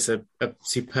the bits are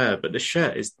superb, but the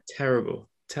shirt is terrible.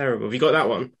 Terrible. Have you got that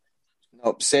one?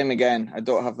 Nope, same again. I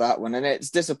don't have that one. And it's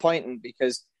disappointing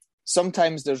because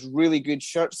sometimes there's really good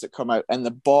shirts that come out and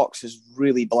the box is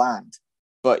really bland.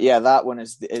 But yeah, that one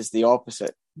is the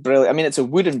opposite. Brilliant. I mean, it's a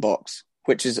wooden box,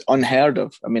 which is unheard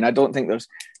of. I mean, I don't think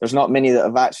there's not many that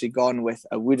have actually gone with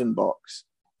a wooden box.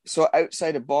 So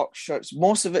outside of box shirts,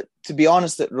 most of it, to be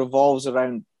honest, it revolves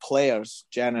around players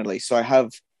generally. So I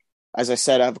have, as I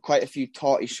said, I have quite a few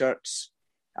Totti shirts.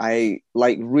 I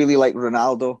really like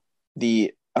Ronaldo,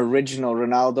 the original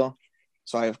Ronaldo.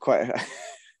 So I have quite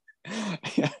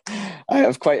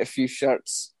a few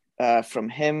shirts from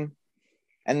him.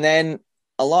 And then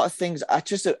a lot of things, I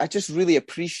just really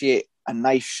appreciate a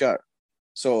nice shirt.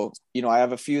 So, I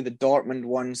have a few of the Dortmund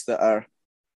ones that are,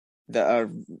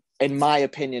 in my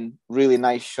opinion, really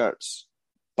nice shirts.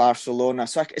 Barcelona.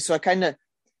 So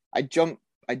I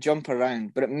jump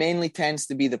around, but it mainly tends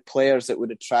to be the players that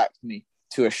would attract me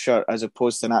to a shirt as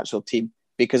opposed to an actual team.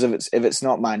 Because if it's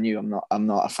not Man U, I'm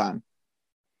not a fan.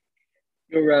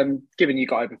 You're given you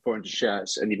got over 400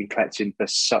 shirts and you've been collecting for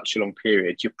such a long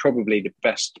period, you're probably the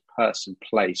best person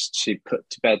placed to put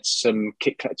to bed some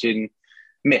kit collecting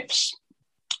myths.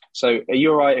 So are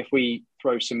you all right if we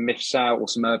throw some myths out, or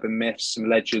some urban myths, some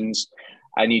legends,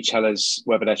 and you tell us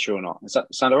whether they're true or not? Does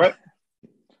that sound all right?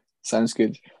 Sounds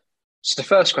good. So the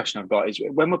first question I've got is,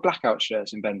 when were blackout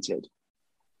shirts invented?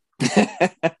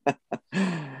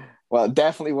 Well, it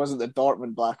definitely wasn't the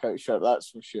Dortmund blackout shirt, that's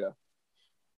for sure.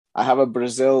 I have a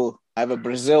Brazil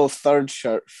third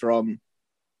shirt from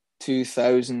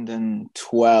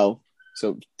 2012, so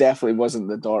it definitely wasn't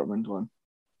the Dortmund one.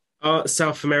 Are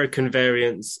South American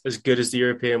variants as good as the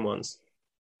European ones?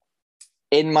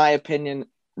 In my opinion,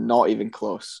 not even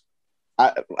close.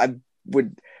 I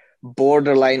would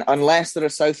borderline, unless they're a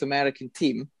South American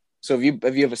team. So if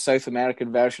you have a South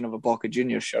American version of a Boca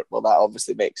Juniors shirt, well, that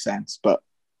obviously makes sense. But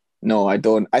no, I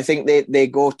don't. I think they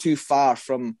go too far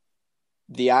from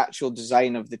the actual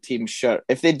design of the team's shirt.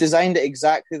 If they designed it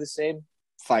exactly the same,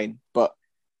 fine. But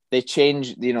they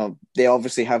change, they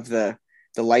obviously have the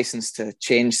license to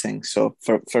change things. So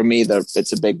for me,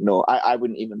 it's a big no. I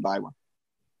wouldn't even buy one.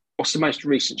 What's the most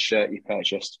recent shirt you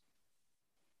purchased?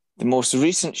 The most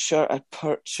recent shirt I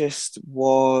purchased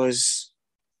was...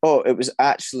 it was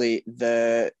actually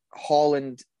the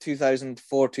Holland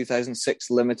 2004-2006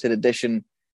 limited edition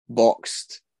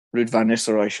boxed Ruud van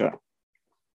Nistelrooy shirt.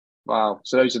 Wow.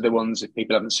 So those are the ones, if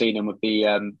people haven't seen them, with the,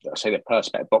 I say they're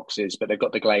Perspex boxes, but they've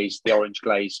got the glaze, the orange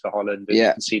glaze for Holland, and you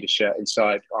can see the shirt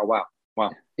inside. Oh, wow. Wow.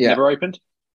 Yeah. Never opened?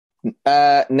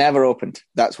 Never opened.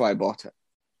 That's why I bought it.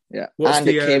 Yeah. It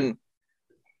came...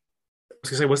 I was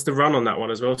going to say, what's the run on that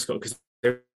one as well, Scott? Because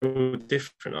they're all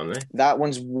different, aren't they? That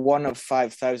one's one of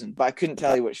 5,000, but I couldn't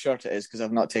tell you what shirt it is because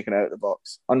I've not taken it out of the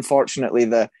box. Unfortunately,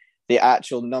 the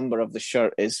actual number of the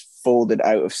shirt is folded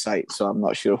out of sight, so I'm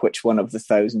not sure which one of the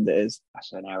 1,000 it is.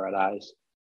 That's an error, that is.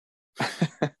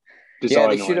 Yeah,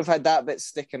 they should have had that bit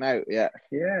sticking out. Yeah,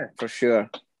 for sure.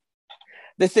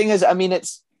 The thing is, I mean,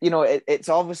 it's it's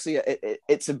obviously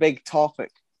it's a big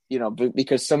topic,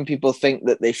 because some people think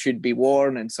that they should be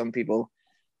worn, and some people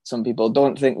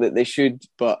don't think that they should.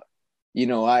 But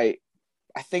I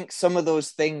think some of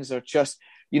those things are just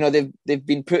they've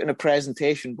been put in a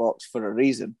presentation box for a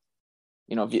reason.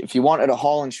 If you wanted a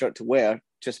Holland shirt to wear,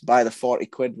 just buy the 40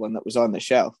 quid one that was on the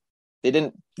shelf. They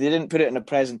didn't put it in a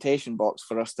presentation box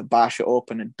for us to bash it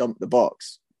open and dump the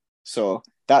box. So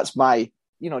that's my,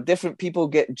 different people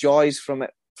get joys from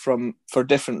it for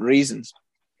different reasons.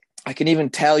 I can even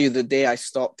tell you the day I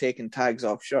stopped taking tags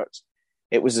off shirts.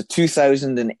 It was a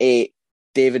 2008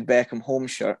 David Beckham home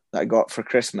shirt that I got for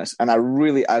Christmas. And I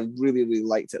really, really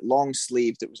liked it. Long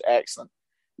sleeved. It was excellent.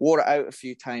 Wore it out a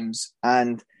few times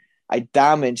and I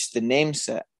damaged the name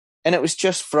set. And it was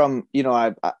just from,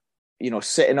 I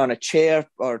sitting on a chair,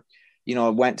 or, I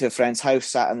went to a friend's house,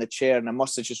 sat in the chair, and I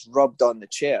must have just rubbed on the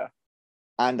chair.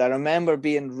 And I remember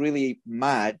being really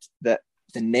mad that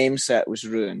the name set was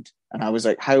ruined. And I was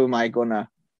like, how am I going to,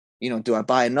 do I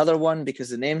buy another one because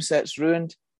the name set's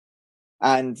ruined?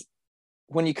 And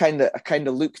when you kind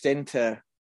of looked into,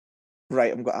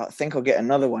 right, I think I'll get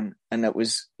another one. And it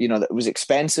was, that was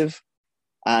expensive.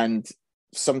 And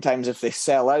sometimes if they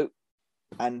sell out,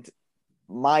 and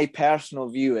my personal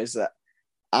view is that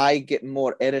I get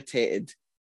more irritated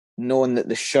knowing that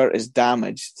the shirt is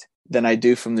damaged than I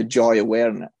do from the joy of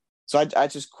wearing it. So I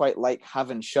just quite like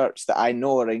having shirts that I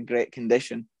know are in great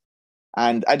condition.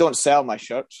 And I don't sell my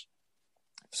shirts,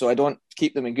 so I don't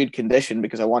keep them in good condition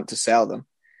because I want to sell them.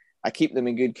 I keep them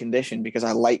in good condition because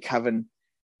I like having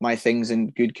my things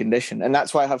in good condition. And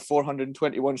that's why I have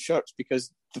 421 shirts,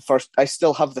 because I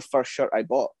still have the first shirt I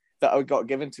bought that I got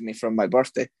given to me from my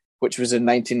birthday, which was in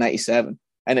 1997.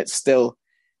 And it's still,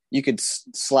 you could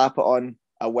slap it on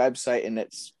a website and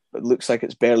it looks like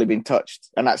it's barely been touched.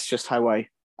 And that's just how I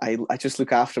just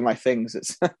look after my things.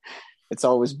 It's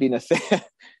always been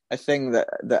a thing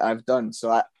that I've done.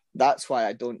 So that's why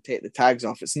I don't take the tags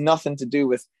off. It's nothing to do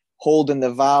with holding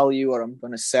the value or I'm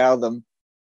going to sell them.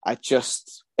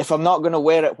 If I'm not going to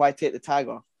wear it, why take the tag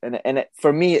off? And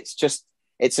for me,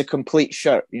 it's a complete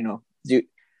shirt.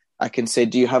 I can say,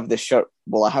 do you have this shirt?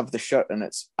 Well, I have the shirt and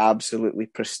it's absolutely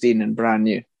pristine and brand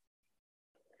new.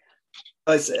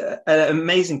 It's an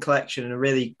amazing collection and a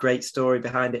really great story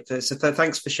behind it. So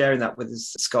thanks for sharing that with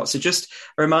us, Scott. So just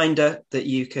a reminder that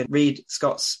you can read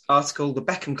Scott's article, The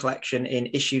Beckham Collection, in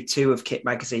issue 2 of Kit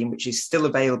Magazine, which is still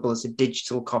available as a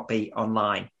digital copy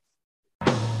online.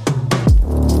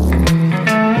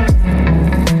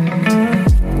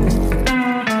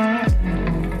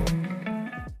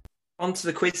 On to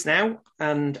the quiz now.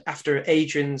 And after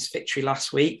Adrian's victory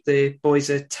last week, the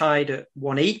boys are tied at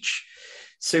 1 each.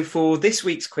 So for this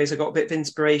week's quiz, I got a bit of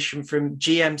inspiration from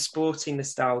GM Sporting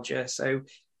Nostalgia. So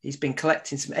he's been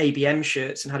collecting some ABM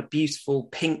shirts and had a beautiful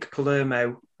pink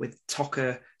Palermo with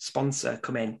Tocker sponsor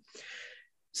come in.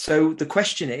 So the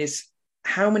question is,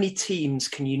 how many teams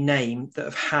can you name that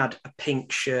have had a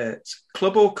pink shirt,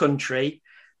 club or country?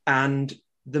 And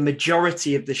the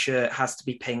majority of the shirt has to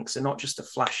be pink, so not just a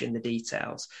flash in the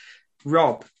details.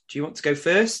 Rob, do you want to go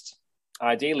first?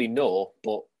 Ideally, no,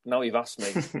 but now you've asked me.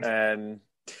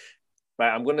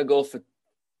 Right, I'm going to go for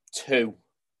 2.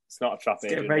 It's not a trap.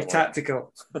 It's very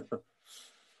tactical.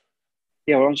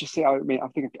 Yeah, well, I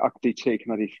think I could do 2.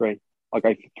 Can I do 3? I'll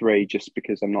go for 3 just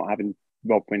because I'm not having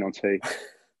Rob win on 2.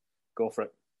 Go for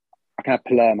it. I can have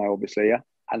Palermo, obviously, yeah?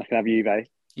 And I can have Juve.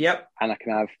 Yep. And I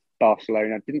can have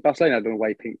Barcelona. Didn't Barcelona have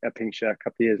a pink shirt a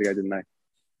couple of years ago, didn't they?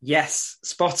 Yes,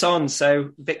 spot on.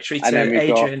 So victory to I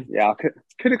Adrian.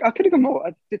 could have gone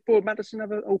more. Did Ford Madison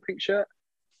have an all pink shirt?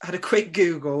 I had a quick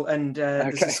Google, and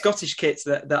there's some Scottish kits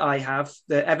that I have.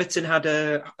 The Everton had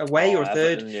a away or a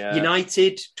third. Everton, yeah.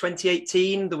 United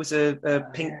 2018, there was a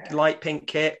pink, light pink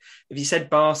kit. If you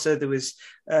said Barca, there was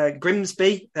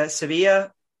Grimsby,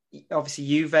 Sevilla, obviously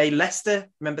Juve, Leicester.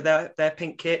 Remember their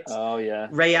pink kits? Oh yeah.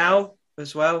 Real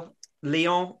as well,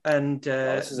 Lyon and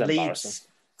Leeds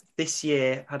this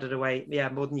year had it away. Yeah,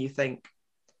 more than you think.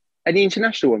 Any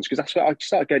international ones? Because that's what I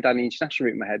started going down the international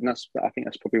route in my head, and I think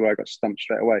that's probably where I got stumped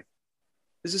straight away.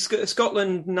 There's a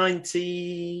Scotland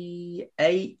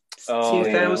 98,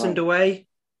 2000 away.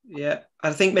 Yeah,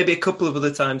 I think maybe a couple of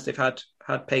other times they've had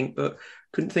pink, but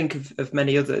couldn't think of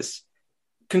many others.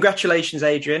 Congratulations,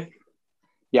 Adrian.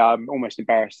 Yeah, I'm almost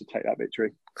embarrassed to take that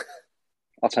victory.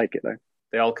 I'll take it though.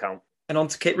 They all count. And on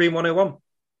to Kit Room 101.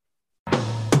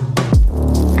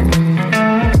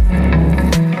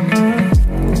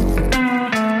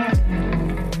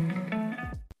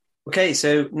 Okay,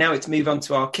 so now it's move on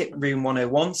to our Kit Room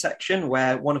 101 section,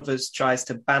 where one of us tries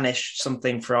to banish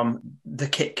something from the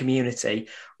kit community.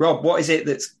 Rob, what is it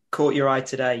that's caught your eye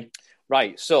today?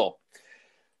 Right, so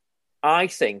I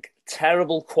think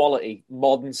terrible quality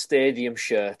modern stadium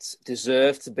shirts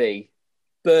deserve to be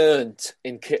burnt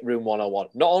in Kit Room 101.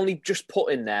 Not only just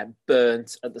put in there,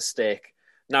 burnt at the stake.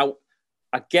 Now,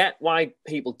 I get why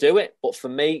people do it, but for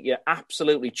me, you're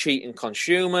absolutely cheating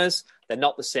consumers. They're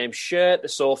not the same shirt. They're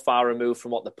so far removed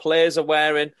from what the players are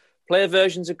wearing. Player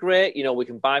versions are great. We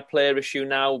can buy player issue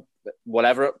now,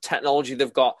 whatever technology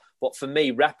they've got. But for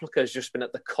me, replica has just been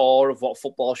at the core of what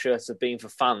football shirts have been for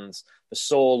fans for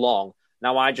so long.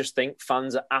 Now, I just think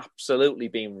fans are absolutely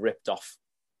being ripped off.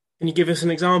 Can you give us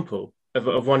an example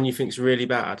of one you think is really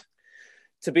bad?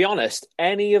 To be honest,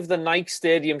 any of the Nike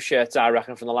Stadium shirts, I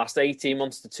reckon, from the last 18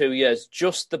 months to 2 years,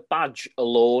 just the badge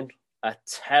alone are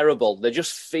terrible. They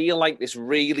just feel like this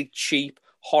really cheap,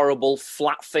 horrible,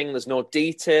 flat thing. There's no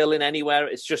detailing anywhere.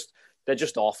 They're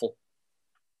just awful.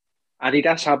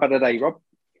 Adidas, how bad are they, Rob?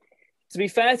 To be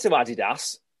fair to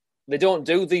Adidas, they don't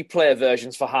do the player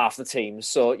versions for half the teams,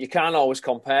 so you can't always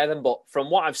compare them. But from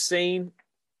what I've seen,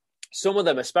 some of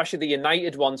them, especially the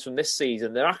United ones from this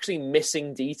season, they're actually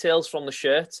missing details from the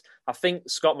shirts. I think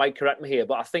Scott might correct me here,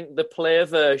 but I think the player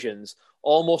versions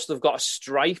almost have got a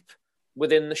stripe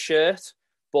within the shirt,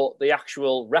 but the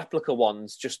actual replica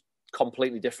ones just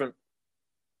completely different.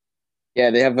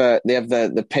 Yeah, they have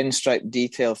the pinstripe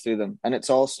detail through them, and it's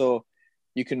also,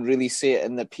 you can really see it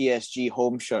in the PSG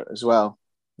home shirt as well.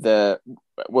 The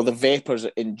Vapors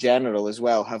in general as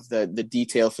well have the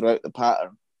detail throughout the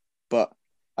pattern. But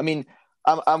I mean,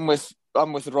 I'm with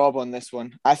Rob on this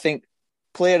one. I think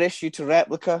player issue to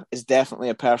replica is definitely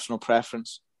a personal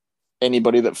preference.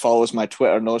 Anybody that follows my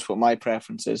Twitter knows what my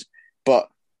preference is. But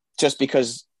just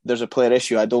because there's a player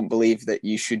issue, I don't believe that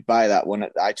you should buy that one.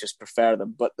 I just prefer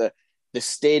them. But the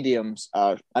stadiums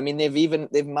are, I mean,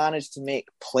 they've managed to make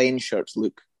plain shirts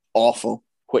look awful,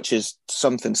 which is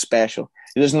something special.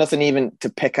 There's nothing even to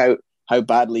pick out how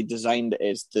badly designed it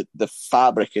is. The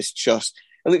fabric is just,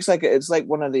 it looks like it's like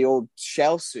one of the old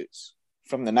shell suits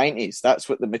from the 90s. That's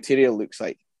what the material looks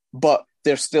like. But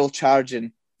they're still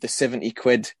charging the 70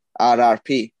 quid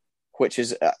RRP, which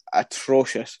is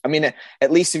atrocious. I mean,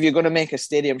 at least if you're going to make a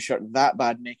stadium shirt that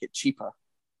bad, make it cheaper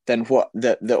than what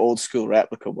the old school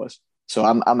replica was. So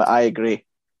I agree.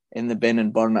 In the bin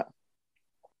and burn it.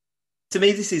 To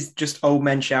me, this is just old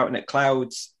men shouting at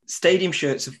clouds. Stadium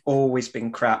shirts have always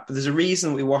been crap, but there's a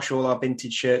reason we wash all our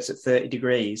vintage shirts at 30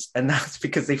 degrees, and that's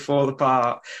because they fall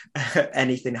apart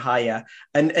anything higher.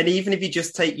 And even if you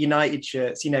just take United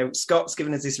shirts, you know, Scott's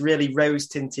given us this really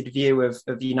rose-tinted view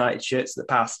of United shirts of the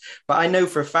past, but I know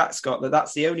for a fact, Scott,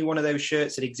 that's the only one of those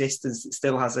shirts in existence that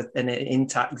still has an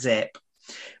intact zip.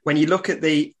 When you look at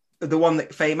the one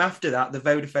that came after that, the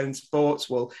Vodafone Sports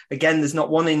wool, again, there's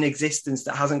not one in existence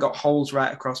that hasn't got holes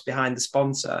right across behind the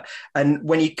sponsor. And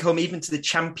when you come even to the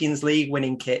Champions League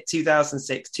winning kit,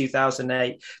 2006,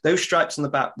 2008, those stripes on the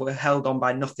back were held on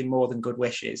by nothing more than good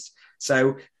wishes.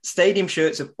 So stadium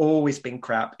shirts have always been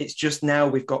crap. It's just now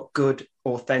we've got good,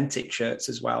 authentic shirts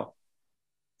as well.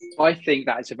 I think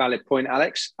that is a valid point,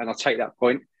 Alex, and I'll take that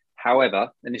point.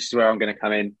 However, and this is where I'm going to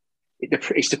come in,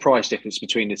 it's the price difference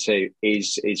between the two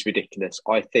is ridiculous.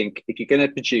 I think if you're going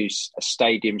to produce a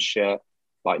stadium shirt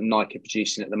like Nike are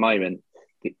producing at the moment,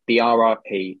 the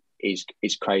RRP is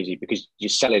crazy because you're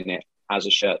selling it as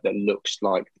a shirt that looks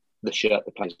like the shirt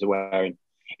the players are wearing.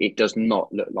 It does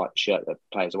not look like the shirt that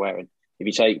the players are wearing. If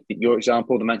you take your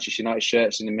example, the Manchester United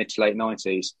shirts in the mid to late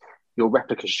 90s, your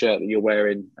replica shirt that you're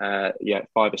wearing,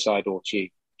 five-a-side or tube,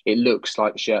 it looks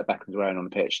like the shirt Beckham's wearing on the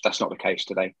pitch. That's not the case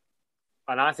today.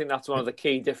 And I think that's one of the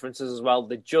key differences as well.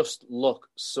 They just look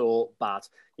so bad.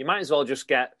 You might as well just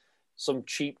get some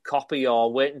cheap copy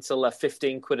or wait until they're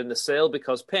 15 quid in the sale,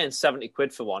 because paying 70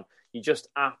 quid for one, you're just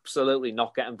absolutely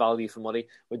not getting value for money.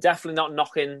 We're definitely not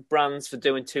knocking brands for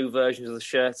doing two versions of the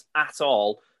shirts at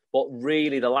all. But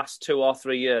really, the last 2 or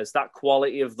 3 years, that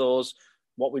quality of those,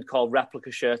 what we'd call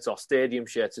replica shirts or stadium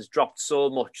shirts, has dropped so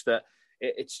much that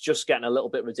it's just getting a little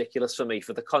bit ridiculous for me,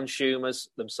 for the consumers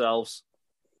themselves.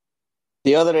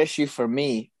 The other issue for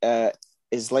me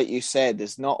is, like you said,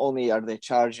 is not only are they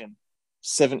charging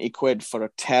 70 quid for a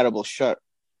terrible shirt,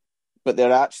 but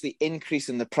they're actually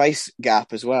increasing the price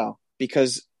gap as well.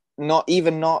 Because not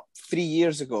 3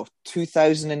 years ago,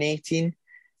 2018,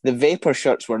 the Vapor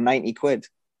shirts were 90 quid.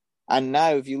 And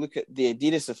now if you look at the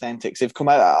Adidas Authentics, they've come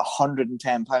out at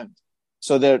 £110.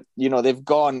 So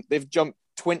they've jumped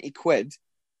 20 quid.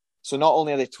 So not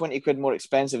only are they 20 quid more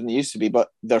expensive than they used to be, but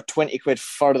they're 20 quid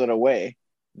further away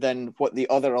than what the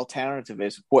other alternative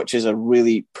is, which is a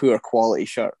really poor quality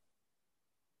shirt.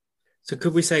 So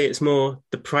could we say it's more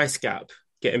the price gap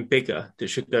getting bigger that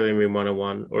should go in Room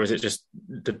 101, or is it just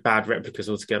the bad replicas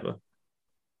altogether?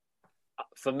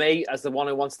 For me, as the one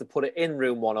who wants to put it in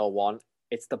Room 101,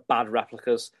 it's the bad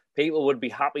replicas. People would be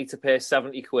happy to pay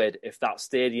 70 quid if that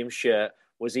stadium shirt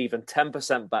was even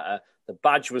 10% better, the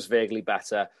badge was vaguely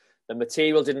better, the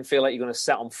material didn't feel like you're going to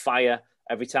set on fire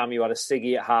every time you had a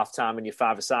ciggy at halftime in your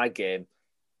five-a-side game.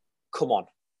 Come on.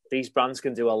 These brands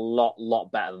can do a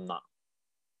lot better than that.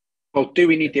 Well, do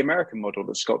we need the American model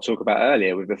that Scott talked about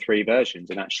earlier with the 3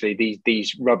 versions? And actually,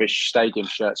 these rubbish stadium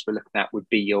shirts we're looking at would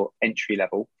be your entry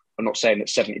level. I'm not saying that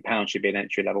 £70 should be an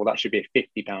entry level. That should be a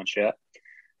 £50 shirt.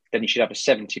 Then you should have a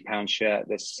 £70 shirt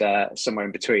that's somewhere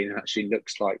in between and actually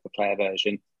looks like the player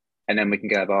version. And then we can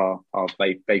go have our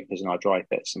vapors and our dry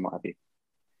fits and what have you.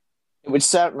 It would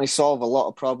certainly solve a lot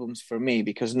of problems for me,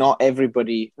 because not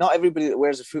everybody that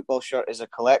wears a football shirt is a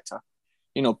collector.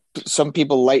 You know, some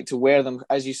people like to wear them,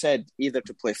 as you said, either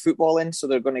to play football in, so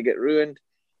they're going to get ruined,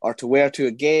 or to wear to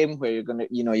a game where you're going to,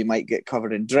 you know, you might get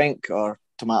covered in drink or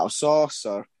tomato sauce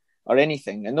or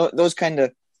anything. And those kind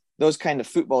of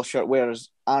football shirt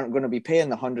wearers aren't going to be paying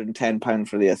the £110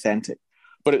 for the authentic.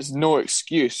 But it's no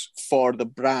excuse for the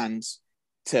brands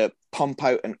to pump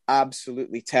out an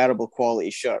absolutely terrible quality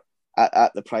shirt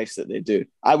at the price that they do.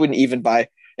 I wouldn't even buy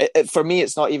it. For me,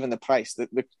 it's not even the price.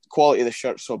 The quality of the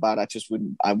shirt's so bad,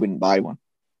 I wouldn't buy one.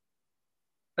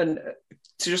 And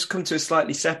to just come to a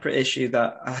slightly separate issue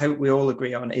that I hope we all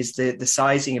agree on is the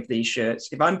sizing of these shirts.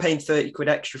 If I'm paying 30 quid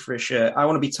extra for a shirt, I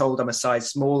want to be told I'm a size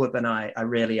smaller than I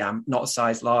really am, not a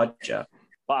size larger.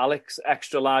 But Alex,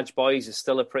 extra large boys is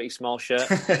still a pretty small shirt.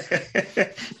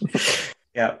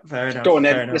 Yeah, fair enough. Go on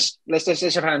then. Let's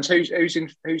have hands. Who's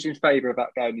in favour of that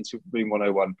going into Room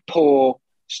 101? Poor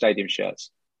stadium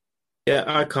shirts. Yeah,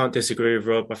 I can't disagree with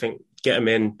Rob. I think get them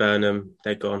in, burn them,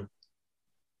 they're gone.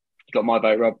 You got my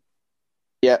vote, Rob.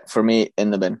 Yeah, for me, in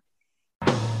the bin.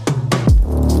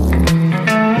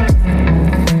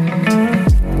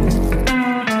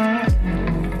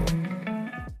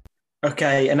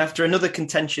 Okay, and after another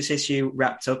contentious issue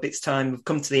wrapped up, it's time. We've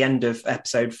come to the end of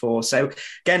episode 4. So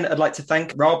again, I'd like to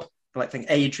thank Rob, I'd like to thank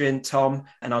Adrian, Tom,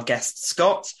 and our guest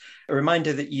Scott. A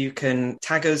reminder that you can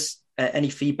tag us.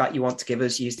 Any feedback you want to give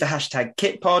us, use the hashtag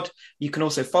KitPod. You can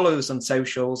also follow us on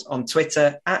socials, on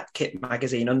Twitter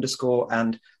 @KitMagazine_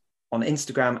 and on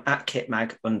Instagram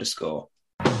 @KitMag_.